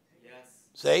direction. Yes.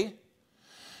 See?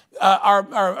 Our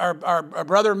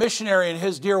brother missionary and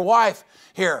his dear wife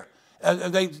here,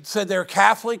 they said they're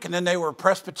Catholic and then they were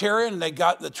Presbyterian and they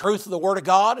got the truth of the Word of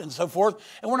God and so forth.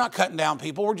 And we're not cutting down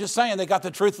people. We're just saying they got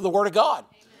the truth of the Word of God.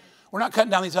 Amen. We're not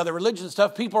cutting down these other religions and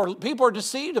stuff. People are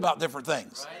deceived about different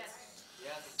things. Right.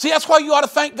 Yes. See, that's why you ought to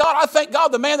thank God. I thank God,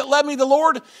 the man that led me to the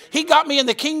Lord, he got me in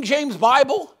the King James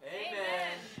Bible. Amen.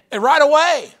 And right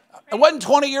away, it wasn't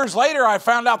 20 years later I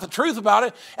found out the truth about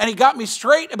it, and he got me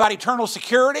straight about eternal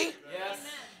security. Yes.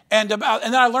 And then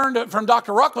I learned from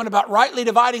Dr. Ruckman about rightly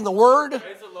dividing the word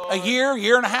a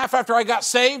year and a half after I got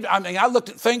saved. I mean, I looked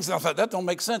at things and I thought, that don't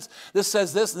make sense. This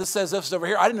says this, and this says this over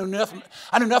here. I knew nothing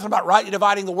about rightly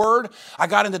dividing the word. I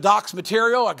got into Doc's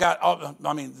material.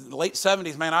 The late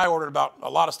 70s, man, I ordered about a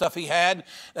lot of stuff he had.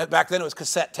 Back then it was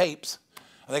cassette tapes.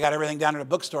 They got everything down at a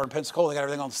bookstore in Pensacola. They got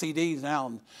everything on CDs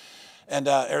now and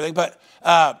everything. But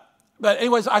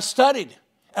anyways, I studied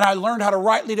and I learned how to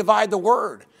rightly divide the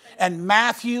word. And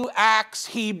Matthew, Acts,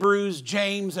 Hebrews,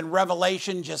 James, and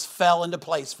Revelation just fell into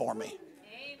place for me.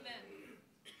 Amen.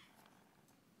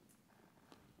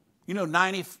 You know,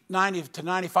 90 to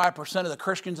 95% of the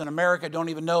Christians in America don't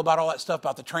even know about all that stuff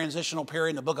about the transitional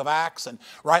period in the book of Acts and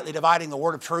rightly dividing the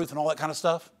word of truth and all that kind of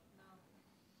stuff.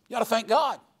 You ought to thank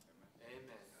God.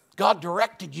 God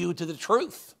directed you to the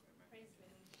truth.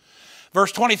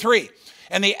 Verse 23,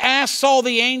 and the ass saw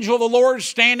the angel of the Lord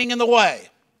standing in the way.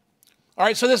 All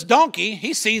right, so this donkey,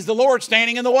 he sees the Lord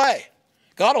standing in the way.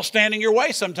 God will stand in your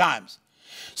way sometimes.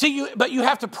 But you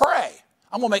have to pray.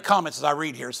 I'm going to make comments as I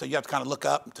read here, so you have to kind of look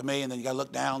up to me, and then you got to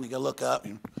look down, you got to look up,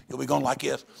 and you'll be going like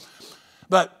this.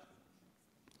 But,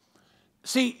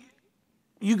 see,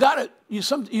 you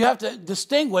have to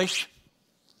distinguish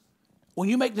when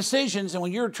you make decisions and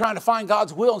when you're trying to find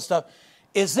God's will and stuff,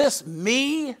 is this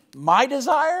me, my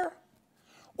desire?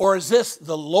 Or is this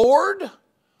the Lord?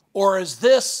 Or is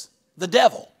this the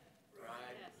devil? Right.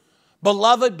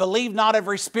 Beloved, believe not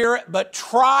every spirit, but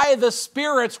try the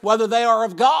spirits whether they are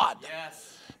of God.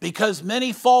 Yes. Because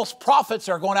many false prophets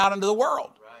are going out into the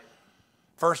world. Right.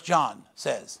 1 John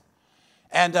says.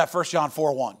 And 1 John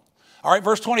 4:1. All right,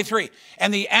 verse 23.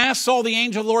 And the ass saw the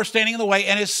angel of the Lord standing in the way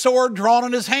and his sword drawn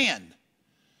in his hand.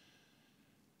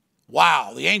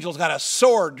 Wow, the angel's got a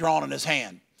sword drawn in his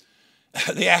hand.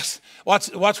 The ass, watch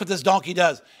what this donkey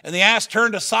does. And the ass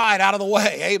turned aside out of the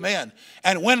way, amen,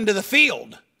 and went into the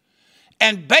field.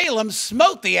 And Balaam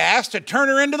smote the ass to turn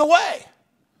her into the way.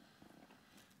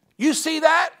 You see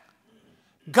that?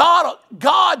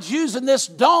 God's using this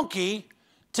donkey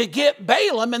to get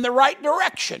Balaam in the right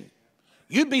direction.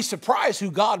 You'd be surprised who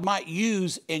God might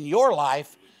use in your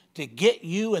life to get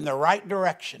you in the right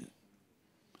direction.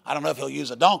 I don't know if he'll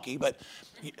use a donkey, but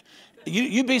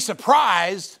you'd be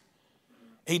surprised.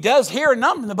 He does here in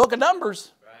the book of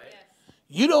Numbers. Right.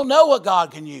 You don't know what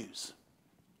God can use.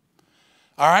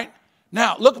 All right?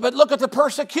 Now, look at the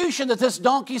persecution that this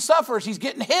donkey suffers. He's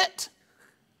getting hit.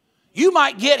 You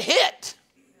might get hit.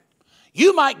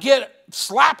 You might get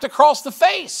slapped across the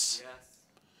face. Yes.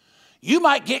 You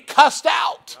might get cussed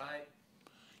out. Right.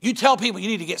 You tell people you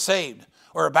need to get saved.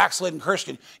 Or a backslidden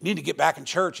Christian, you need to get back in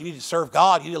church. You need to serve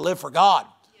God. You need to live for God.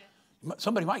 Yeah.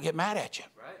 Somebody might get mad at you.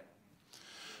 Right.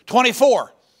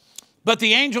 24. But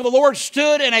the angel of the Lord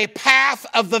stood in a path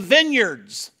of the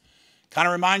vineyards. Kind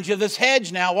of reminds you of this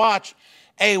hedge now. Watch.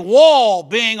 A wall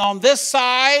being on this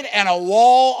side and a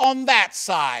wall on that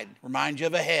side. Reminds you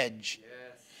of a hedge. Yes.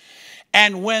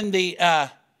 And when the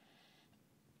ass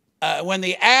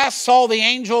saw the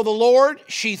angel of the Lord,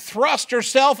 she thrust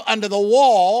herself under the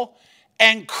wall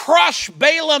and crushed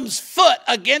Balaam's foot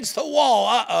against the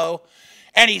wall.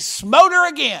 And he smote her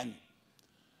again.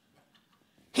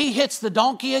 He hits the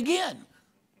donkey again.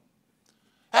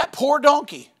 That poor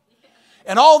donkey.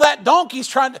 And all that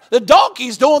donkey's the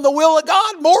donkey's doing the will of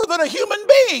God more than a human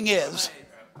being is.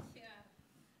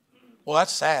 Well,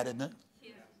 that's sad, isn't it?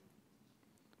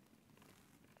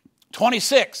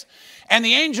 26. And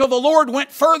the angel of the Lord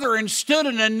went further and stood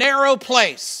in a narrow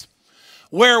place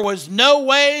where was no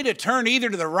way to turn either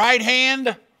to the right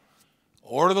hand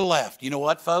or to the left. You know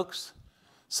what, folks?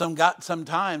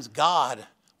 Sometimes God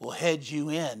will hedge you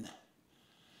in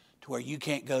to where you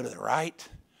can't go to the right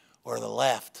or the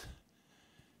left.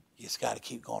 You just got to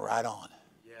keep going right on.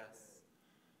 Yes.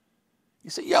 You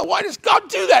say, yeah, why does God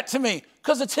do that to me?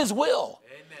 Because it's His will.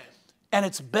 Amen. And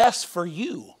it's best for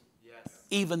you, Yes.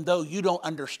 even though you don't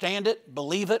understand it,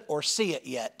 believe it, or see it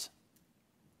yet.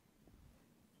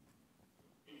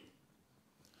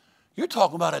 You're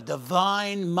talking about a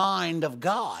divine mind of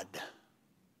God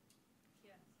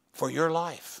for your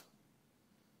life.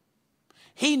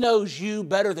 He knows you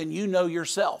better than you know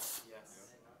yourself. Yes.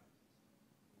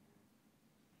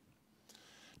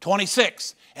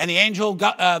 26. And the angel,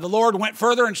 the Lord, went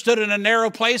further and stood in a narrow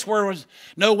place where there was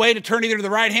no way to turn either to the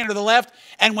right hand or the left.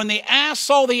 And when the ass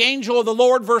saw the angel of the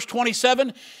Lord, verse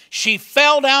 27, she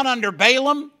fell down under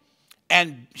Balaam.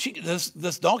 And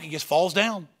this donkey just falls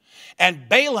down. And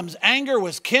Balaam's anger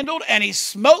was kindled, and he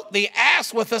smote the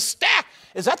ass with a staff.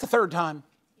 Is that the third time?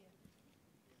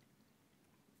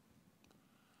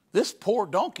 This poor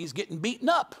donkey's getting beaten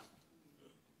up.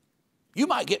 You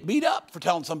might get beat up for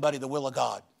telling somebody the will of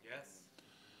God. Yes.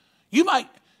 You might,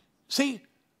 see,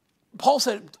 Paul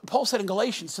said in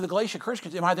Galatians to the Galatian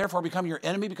Christians, am I therefore become your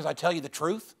enemy because I tell you the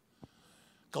truth?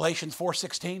 Galatians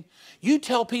 4:16. You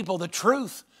tell people the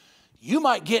truth, you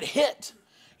might get hit.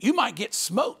 You might get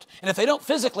smote. And if they don't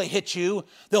physically hit you,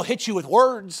 they'll hit you with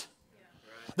words.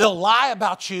 Yeah. They'll lie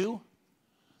about you.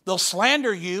 They'll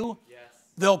slander you. Yes.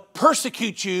 They'll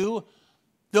persecute you.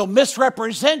 They'll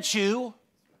misrepresent you.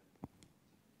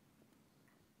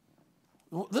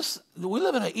 We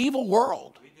live in an evil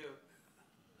world. We do.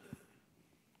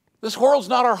 This world's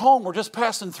not our home. We're just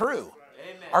passing through.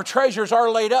 Amen. Our treasures are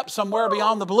laid up somewhere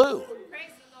beyond the blue. Praise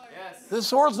the Lord. Yes.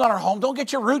 This world's not our home. Don't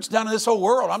get your roots down in this old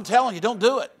world. I'm telling you, don't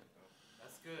do it.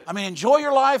 That's good. I mean, enjoy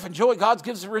your life. Enjoy. God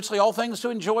gives richly all things to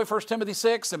enjoy, 1 Timothy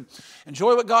 6. And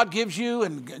enjoy what God gives you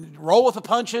and roll with the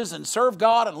punches and serve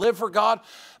God and live for God.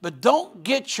 But don't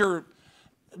get your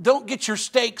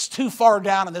stakes too far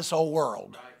down in this old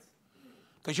world. Right.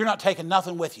 Because you're not taking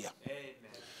nothing with you. Amen.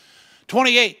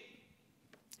 28.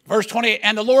 Verse 28.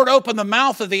 And the Lord opened the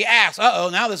mouth of the ass.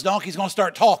 Now this donkey's going to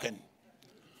start talking.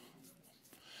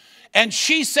 And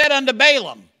she said unto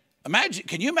Balaam.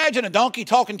 Can you imagine a donkey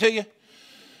talking to you?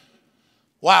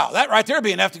 Wow, that right there would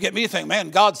be enough to get me to think,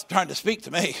 man, God's trying to speak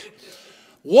to me.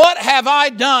 What have I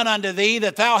done unto thee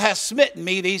that thou hast smitten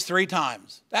me these 3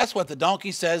 times? That's what the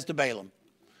donkey says to Balaam.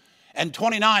 And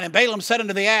 29, and Balaam said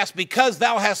unto the ass, because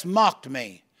thou hast mocked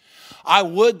me, I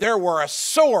would there were a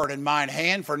sword in mine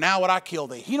hand, for now would I kill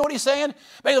thee. You know what he's saying?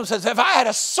 Balaam says, if I had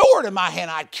a sword in my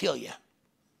hand, I'd kill you.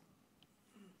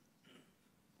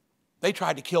 They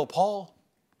tried to kill Paul.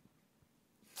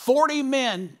 40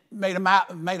 men made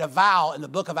a vow in the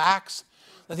book of Acts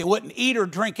that they wouldn't eat or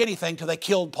drink anything till they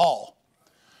killed Paul.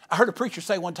 I heard a preacher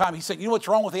say one time, he said, you know what's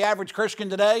wrong with the average Christian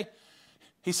today?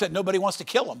 He said, nobody wants to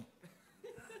kill him.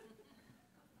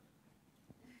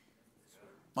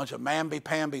 Bunch of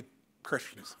mamby-pamby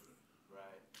Christians.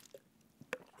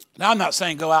 Right. Now, I'm not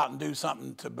saying go out and do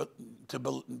something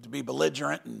to be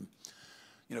belligerent and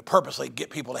purposely get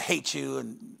people to hate you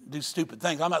and do stupid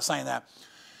things. I'm not saying that.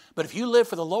 But if you live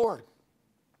for the Lord,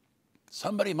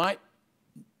 somebody might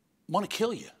want to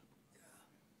kill you.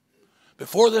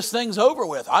 Before this thing's over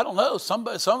with, I don't know. Some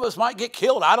of us might get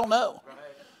killed. I don't know. Right.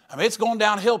 I mean, it's going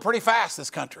downhill pretty fast, this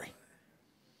country.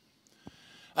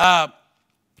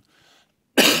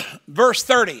 Verse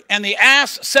 30, and the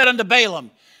ass said unto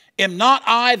Balaam, am not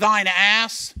I thine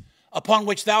ass, upon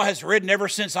which thou hast ridden ever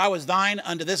since I was thine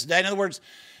unto this day? In other words,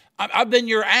 I've been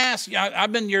your ass.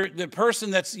 I've been the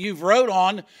person you've rode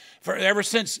on for ever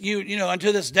since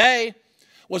unto this day.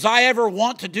 Was I ever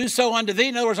wont to do so unto thee?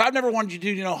 In other words, I've never wanted you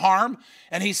to do harm.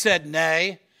 And he said,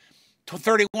 nay.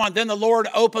 31, then the Lord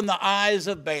opened the eyes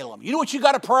of Balaam. You know what you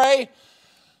got to pray?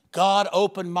 God,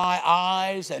 open my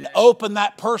eyes and open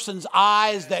that person's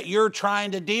eyes that you're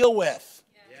trying to deal with.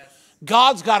 Yes.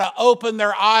 God's got to open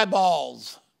their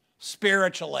eyeballs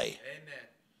spiritually. Amen.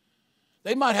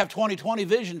 They might have 20/20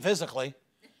 vision physically,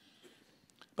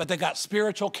 but they got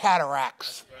spiritual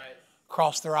cataracts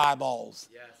across their eyeballs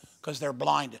because they're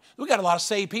blinded. We got a lot of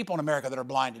saved people in America that are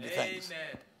blinded to things.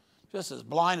 Just as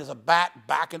blind as a bat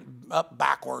backing up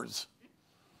backwards.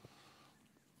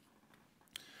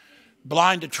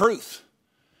 Blind to truth.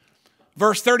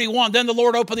 Verse 31, then the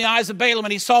Lord opened the eyes of Balaam,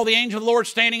 and he saw the angel of the Lord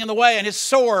standing in the way, and his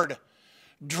sword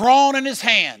drawn in his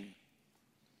hand.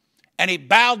 And he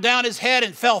bowed down his head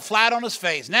and fell flat on his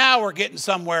face. Now we're getting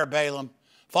somewhere, Balaam.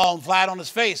 Falling flat on his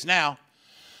face now.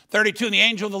 32, and the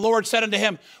angel of the Lord said unto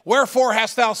him, wherefore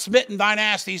hast thou smitten thine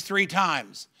ass these 3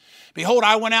 times? Behold,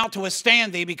 I went out to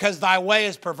withstand thee, because thy way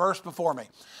is perverse before me.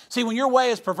 See, when your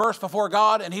way is perverse before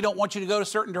God, and he don't want you to go to a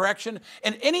certain direction,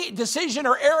 in any decision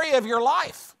or area of your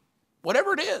life,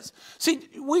 whatever it is. See,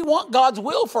 we want God's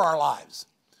will for our lives.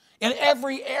 In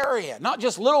every area, not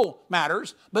just little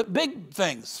matters, but big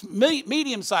things,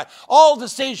 medium size, all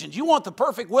decisions. You want the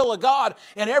perfect will of God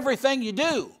in everything you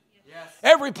do,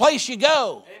 every place you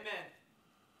go.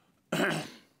 Amen.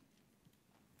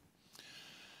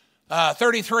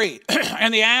 33,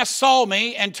 and the ass saw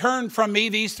me and turned from me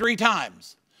these 3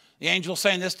 times. The angel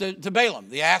saying this to Balaam.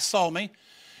 The ass saw me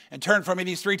and turned from me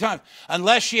these 3 times.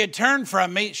 Unless she had turned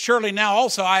from me, surely now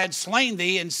also I had slain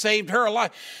thee and saved her alive.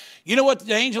 You know what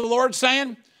the angel of the Lord is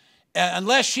saying?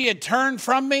 Unless she had turned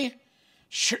from me,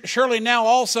 surely now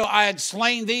also I had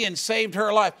slain thee and saved her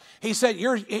alive. He said,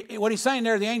 what he's saying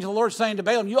there, the angel of the Lord is saying to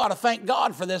Balaam, you ought to thank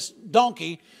God for this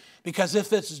donkey, because if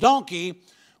this donkey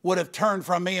would have turned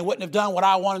from me and wouldn't have done what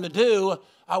I wanted to do,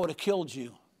 I would have killed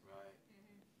you. Right.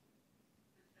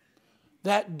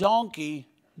 That donkey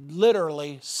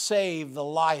literally saved the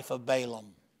life of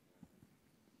Balaam.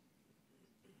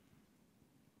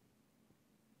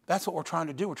 That's what we're trying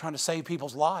to do. We're trying to save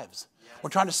people's lives. We're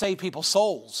trying to save people's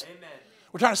souls. Amen.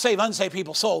 We're trying to save unsaved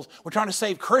people's souls. We're trying to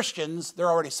save Christians. They're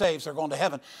already saved, so they're going to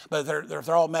heaven. But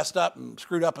they're all messed up and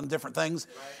screwed up in different things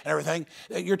and everything.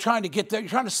 You're trying to get there. You're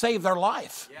trying to save their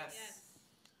life. Yes.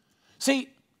 See,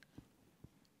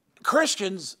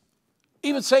 Christians,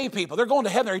 even saved people, they're going to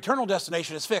heaven. Their eternal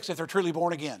destination is fixed if they're truly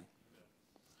born again.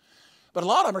 But a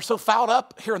lot of them are so fouled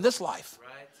up here in this life. Right.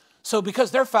 So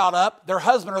because they're fouled up, their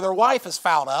husband or their wife is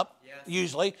fouled up,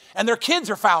 usually, and their kids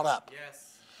are fouled up. Yes.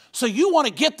 So you want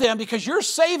to get them because you're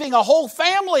saving a whole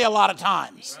family a lot of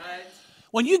times. Right.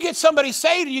 When you get somebody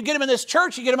saved and you get them in this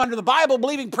church, you get them under the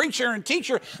Bible-believing preacher and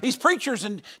teacher, these preachers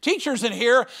and teachers in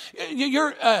here, you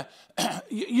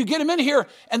get them in here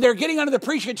and they're getting under the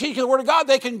preaching and teaching of the Word of God,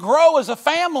 they can grow as a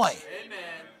family. Amen.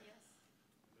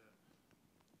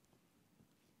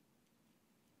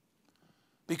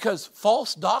 Because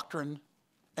false doctrine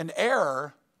and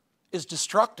error is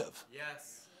destructive.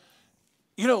 Yes.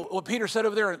 You know what Peter said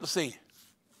over there? Let's see.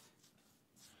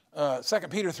 2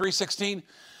 Peter 3:16.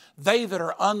 They that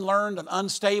are unlearned and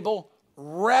unstable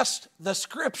wrest the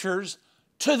scriptures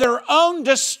to their own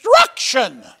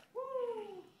destruction.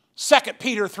 2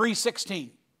 Peter 3:16.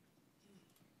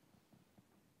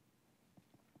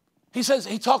 He says,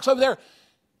 he talks over there,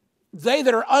 they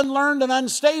that are unlearned and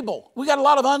unstable. We got a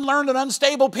lot of unlearned and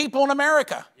unstable people in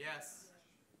America. Yes.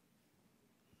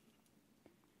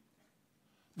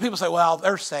 People say, well,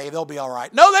 they're saved, they'll be all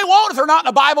right. No, they won't if they're not in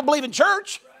a Bible-believing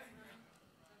church.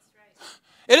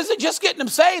 It isn't just getting them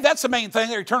saved. That's the main thing.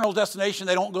 Their eternal destination,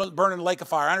 they don't go burn in the lake of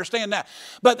fire. I understand that.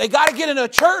 But they got to get into a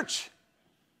church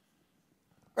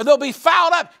or they'll be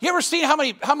fouled up. You ever seen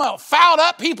how fouled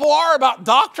up people are about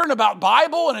doctrine, about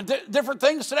Bible and different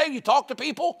things today? You talk to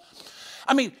people.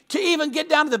 I mean, to even get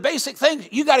down to the basic things,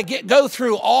 you got to go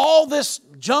through all this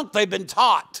junk they've been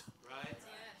taught.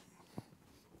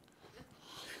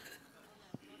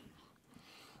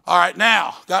 All right,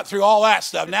 now, got through all that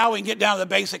stuff. Now we can get down to the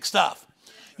basic stuff.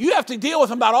 You have to deal with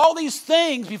them about all these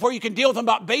things before you can deal with them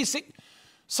about basic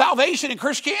salvation and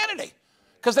Christianity.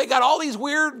 Because they got all these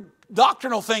weird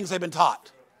doctrinal things they've been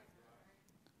taught.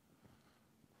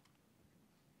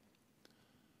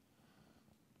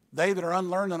 They that are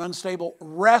unlearned and unstable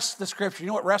wrest the scripture. You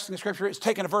know what wresting the scripture is?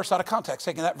 Taking a verse out of context,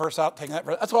 taking that verse out, taking that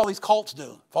verse. That's what all these cults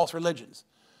do, false religions.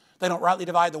 They don't rightly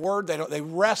divide the word. They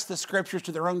wrest the scriptures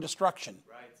to their own destruction.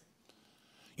 Right.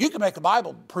 You can make the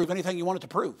Bible prove anything you want it to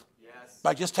prove. Yes.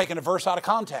 By just taking a verse out of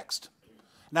context.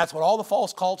 And that's what all the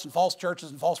false cults and false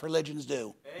churches and false religions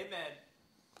do. Amen.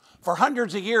 For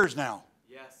hundreds of years now.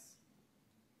 Yes.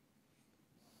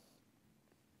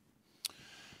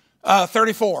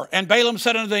 34. And Balaam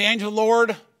said unto the angel of the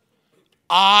Lord,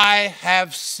 I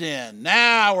have sinned.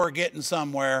 Now we're getting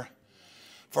somewhere.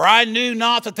 For I knew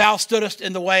not that thou stoodest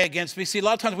in the way against me. See, a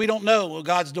lot of times we don't know what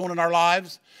God's doing in our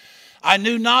lives. I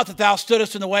knew not that thou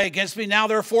stoodest in the way against me. Now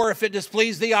therefore, if it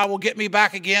displease thee, I will get me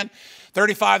back again.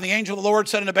 35, the angel of the Lord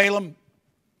said unto Balaam,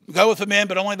 go with the men,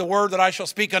 but only the word that I shall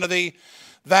speak unto thee,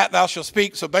 that thou shalt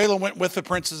speak. So Balaam went with the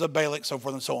princes of Balak, so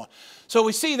forth and so on. So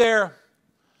we see there,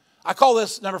 I call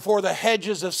this, number 4, the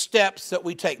hedges of steps that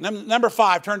we take. Number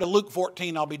 5, turn to Luke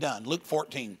 14, I'll be done. Luke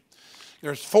 14.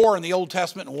 There's 4 in the Old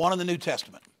Testament and 1 in the New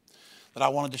Testament that I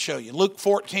wanted to show you. Luke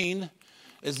 14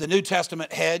 is the New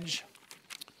Testament hedge.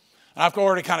 And I've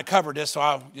already kind of covered this, so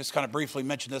I'll just kind of briefly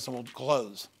mention this and we'll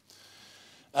close.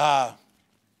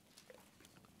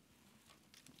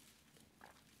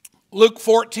 Luke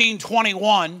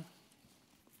 14:21.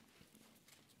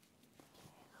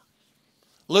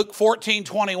 Luke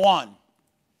 14:21.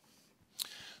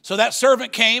 So that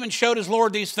servant came and showed his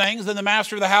Lord these things. Then the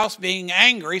master of the house, being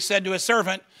angry, said to his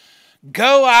servant,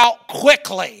 go out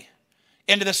quickly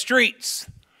into the streets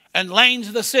and lanes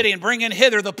of the city and bring in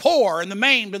hither the poor and the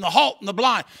maimed and the halt and the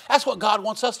blind. That's what God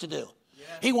wants us to do. Yeah.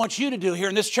 He wants you to do here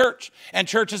in this church and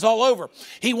churches all over.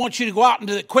 He wants you to go out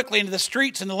quickly into the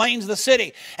streets and the lanes of the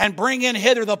city and bring in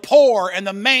hither the poor and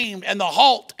the maimed and the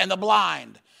halt and the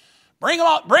blind. Bring them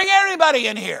all, bring everybody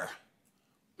in here.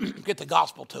 Get the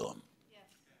gospel to them. Yes.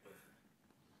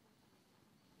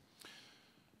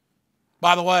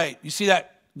 By the way, you see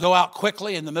that go out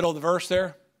quickly in the middle of the verse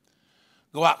there?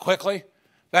 Go out quickly.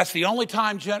 That's the only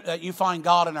time that you find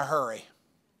God in a hurry.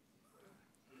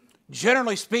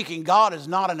 Generally speaking, God is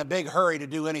not in a big hurry to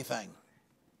do anything.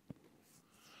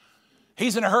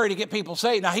 He's in a hurry to get people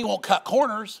saved. Now, he won't cut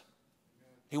corners.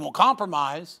 He won't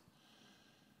compromise.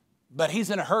 But he's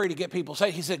in a hurry to get people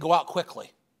saved. He said, go out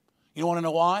quickly. You want to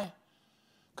know why?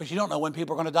 Because you don't know when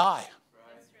people are going to die.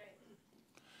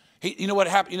 You know what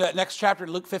happened? You know that next chapter,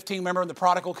 Luke 15, remember when the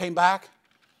prodigal came back?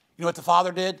 You know what the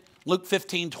father did? Luke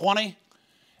 15:20.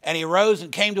 And he arose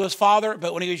and came to his father,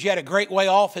 but when he was yet a great way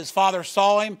off, his father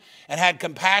saw him and had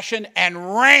compassion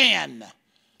and ran.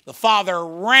 The father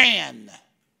ran.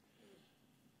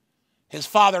 His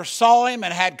father saw him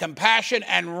and had compassion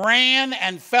and ran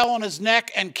and fell on his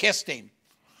neck and kissed him.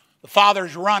 The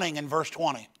father's running in verse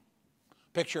 20.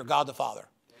 Picture of God the Father.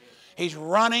 He's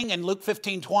running in Luke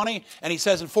 15:20, and he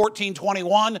says in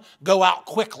 14:21, go out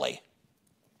quickly.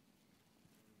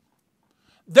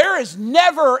 There is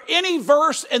never any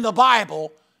verse in the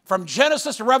Bible from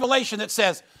Genesis to Revelation that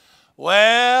says,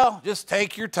 well, just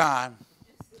take your time.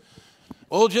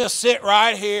 We'll just sit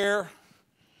right here.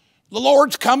 The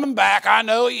Lord's coming back. I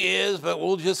know he is, but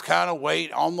we'll just kind of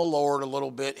wait on the Lord a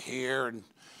little bit here, and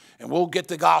we'll get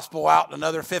the gospel out in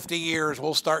another 50 years.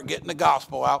 We'll start getting the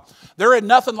gospel out. There is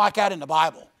nothing like that in the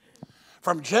Bible.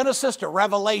 From Genesis to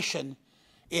Revelation,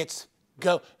 it's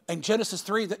go. In Genesis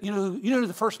 3, you know who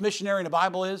the first missionary in the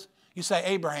Bible is? You say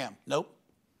Abraham. Nope.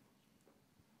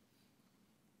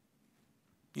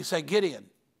 You say Gideon.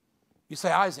 You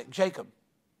say Isaac, Jacob.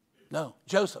 No.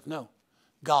 Joseph. No.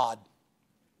 God.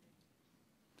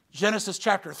 Genesis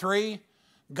chapter 3,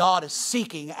 God is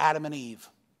seeking Adam and Eve.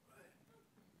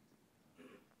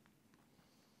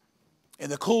 In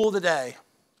the cool of the day,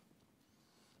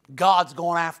 God's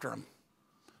going after them.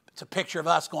 It's a picture of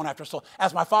us going after soul.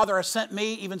 As my Father has sent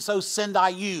me, even so send I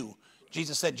you.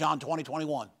 Jesus said, John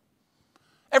 20:21.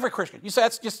 Every Christian. You say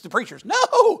that's just the preachers.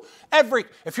 No!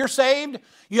 If you're saved,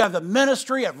 you have the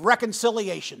ministry of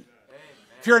reconciliation. Amen.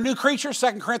 If you're a new creature,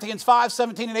 2 Corinthians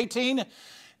 5:17 and 18,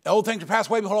 the old things are passed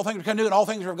away, behold, all things are become new, and all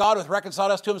things are of God, who hath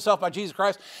reconciled us to himself by Jesus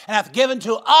Christ, and hath given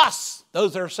to us,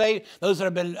 those that are saved, those that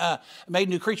have been made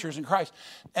new creatures in Christ,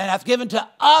 and hath given to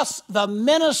us the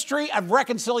ministry of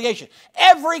reconciliation.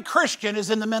 Every Christian is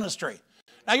in the ministry.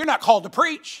 Now, you're not called to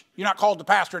preach. You're not called to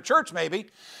pastor a church, maybe,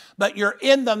 but you're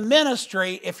in the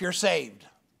ministry if you're saved.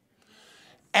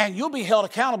 And you'll be held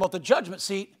accountable at the judgment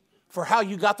seat for how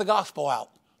you got the gospel out.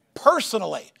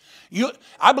 Personally,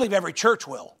 I believe every church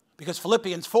will. Because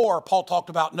Philippians 4, Paul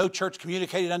talked about no church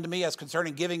communicated unto me as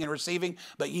concerning giving and receiving,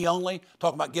 but ye only.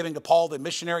 Talking about giving to Paul, the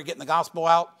missionary, getting the gospel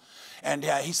out. And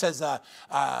he says,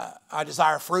 I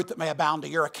desire fruit that may abound to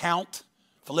your account.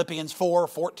 Philippians 4,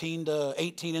 14 to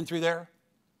 18 in through there.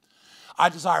 I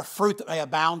desire fruit that may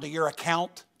abound to your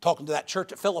account. Talking to that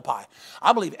church at Philippi.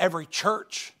 I believe every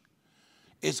church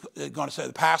is going to say,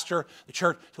 the pastor, the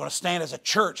church is going to stand as a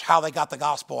church how they got the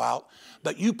gospel out.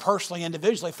 But you personally,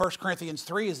 individually, 1 Corinthians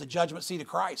 3 is the judgment seat of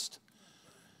Christ.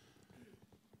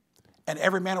 And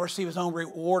every man will receive his own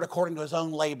reward according to his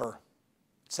own labor.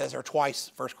 It says there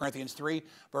twice, 1 Corinthians 3,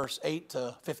 verse 8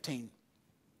 to 15.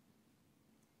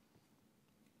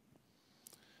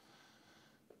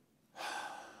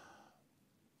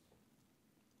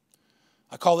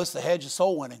 I call this the hedge of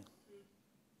soul winning.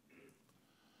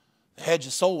 The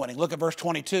Hedges soul winning. Look at verse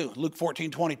 22. Luke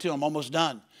 14:22. I'm almost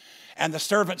done. And the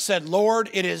servant said, Lord,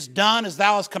 it is done as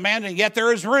thou hast commanded, and yet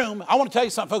there is room. I want to tell you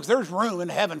something, folks. There's room in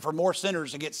heaven for more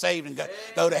sinners to get saved and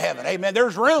go to heaven. Amen.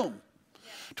 There's room.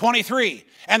 23.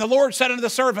 And the Lord said unto the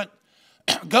servant,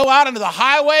 go out into the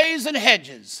highways and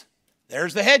hedges.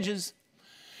 There's the hedges.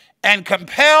 And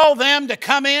compel them to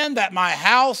come in that my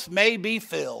house may be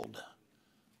filled.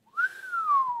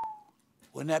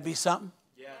 Wouldn't that be something?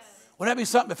 Yes. Wouldn't that be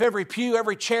something if every pew,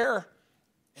 every chair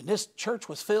in this church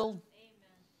was filled? Amen.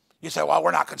 You say, well,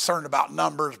 we're not concerned about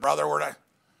numbers, brother. We're not.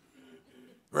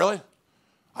 Really?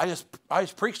 I just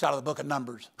preached out of the book of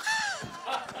Numbers.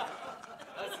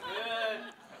 That's good.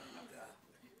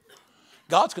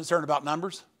 God's concerned about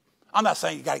numbers. I'm not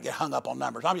saying you got to get hung up on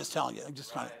numbers. I'm just telling you. I'm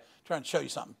just trying to show you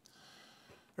something.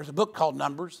 There's a book called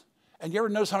Numbers. And you ever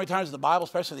notice how many times in the Bible,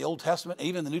 especially the Old Testament,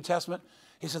 even the New Testament,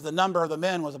 he says the number of the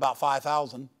men was about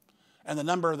 5,000. And the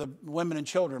number of the women and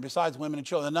children, besides women and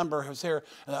children, the number was here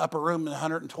in the upper room in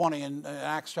 120 in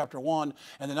Acts chapter 1.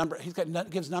 And the number,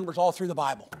 gives numbers all through the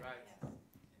Bible. Right.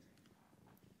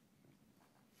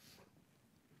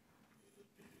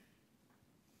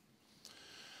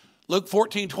 Luke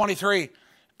 14:23.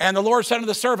 And the Lord said unto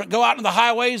the servant, go out into the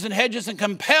highways and hedges and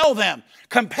compel them.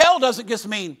 Compel doesn't just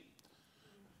mean,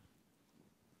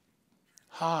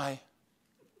 hi,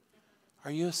 are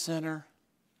you a sinner?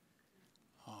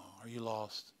 Oh, are you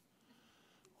lost?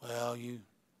 Well, you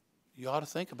ought to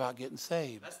think about getting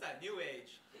saved. That's that new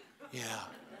age. Yeah,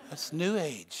 that's new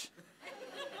age.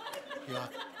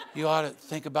 You ought to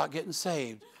think about getting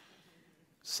saved.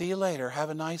 See you later. Have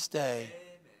a nice day.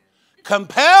 Amen.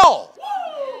 Compel.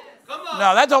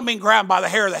 No, that don't mean grab him by the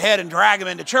hair of the head and drag him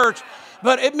into church,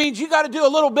 but it means you got to do a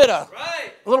little bit of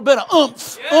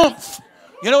oomph, oomph.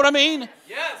 You know what I mean?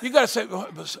 Yes. You got to say,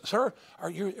 sir,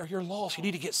 you're lost. You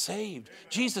need to get saved.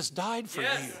 Jesus died for you.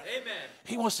 Amen.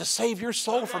 He wants to save your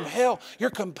soul from hell. You're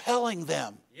compelling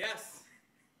them. Yes.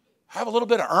 Have a little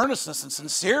bit of earnestness and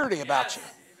sincerity about you.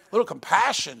 A little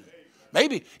compassion.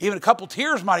 Maybe even a couple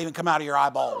tears might even come out of your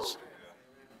eyeballs.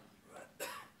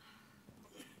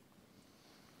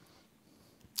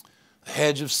 The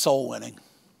hedge of soul winning.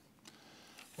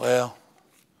 Well,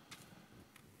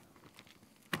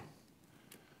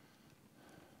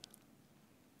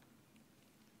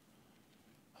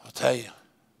 I'll tell you,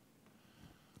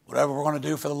 whatever we're going to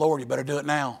do for the Lord, you better do it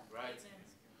now. Right.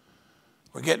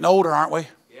 We're getting older, aren't we?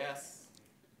 Yes.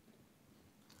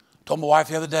 I told my wife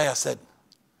the other day, I said,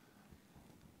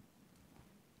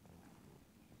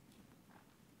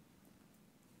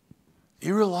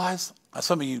 you realize,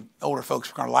 some of you older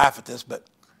folks are going to laugh at this, but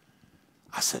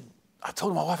I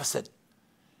told my wife, I said,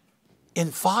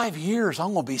 in 5 years,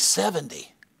 I'm going to be 70.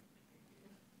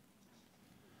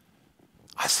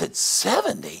 I said,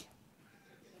 70?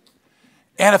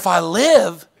 And if I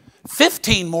live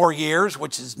 15 more years,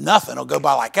 which is nothing, it'll go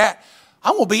by like that,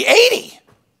 I'm going to be 80.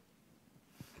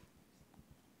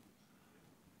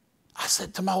 I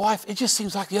said to my wife, it just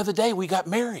seems like the other day we got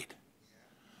married.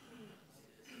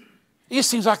 It just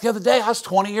seems like the other day I was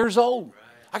 20 years old.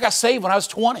 I got saved when I was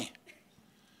 20.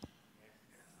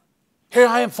 Here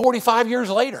I am 45 years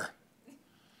later.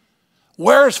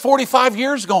 Where is 45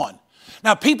 years going?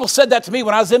 Now, people said that to me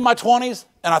when I was in my 20s,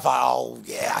 and I thought, oh,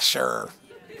 yeah, sure.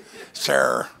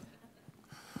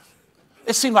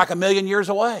 It seemed like a million years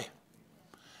away.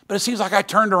 But it seems like I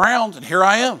turned around, and here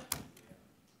I am.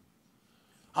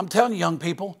 I'm telling you, young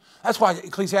people, that's why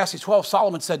Ecclesiastes 12,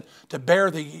 Solomon said to bear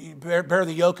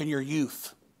the yoke in your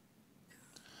youth.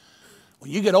 When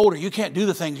you get older, you can't do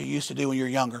the things you used to do when you're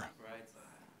younger. Right.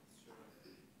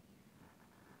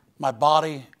 My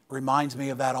body reminds me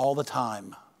of that all the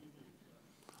time.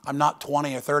 I'm not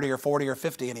 20 or 30 or 40 or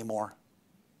 50 anymore.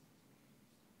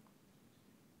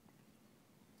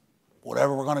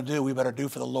 Whatever we're going to do, we better do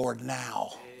for the Lord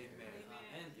now.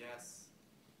 Amen. Yes.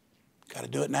 Got to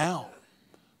do it now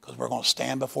because we're going to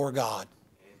stand before God.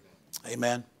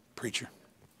 Amen. Preacher.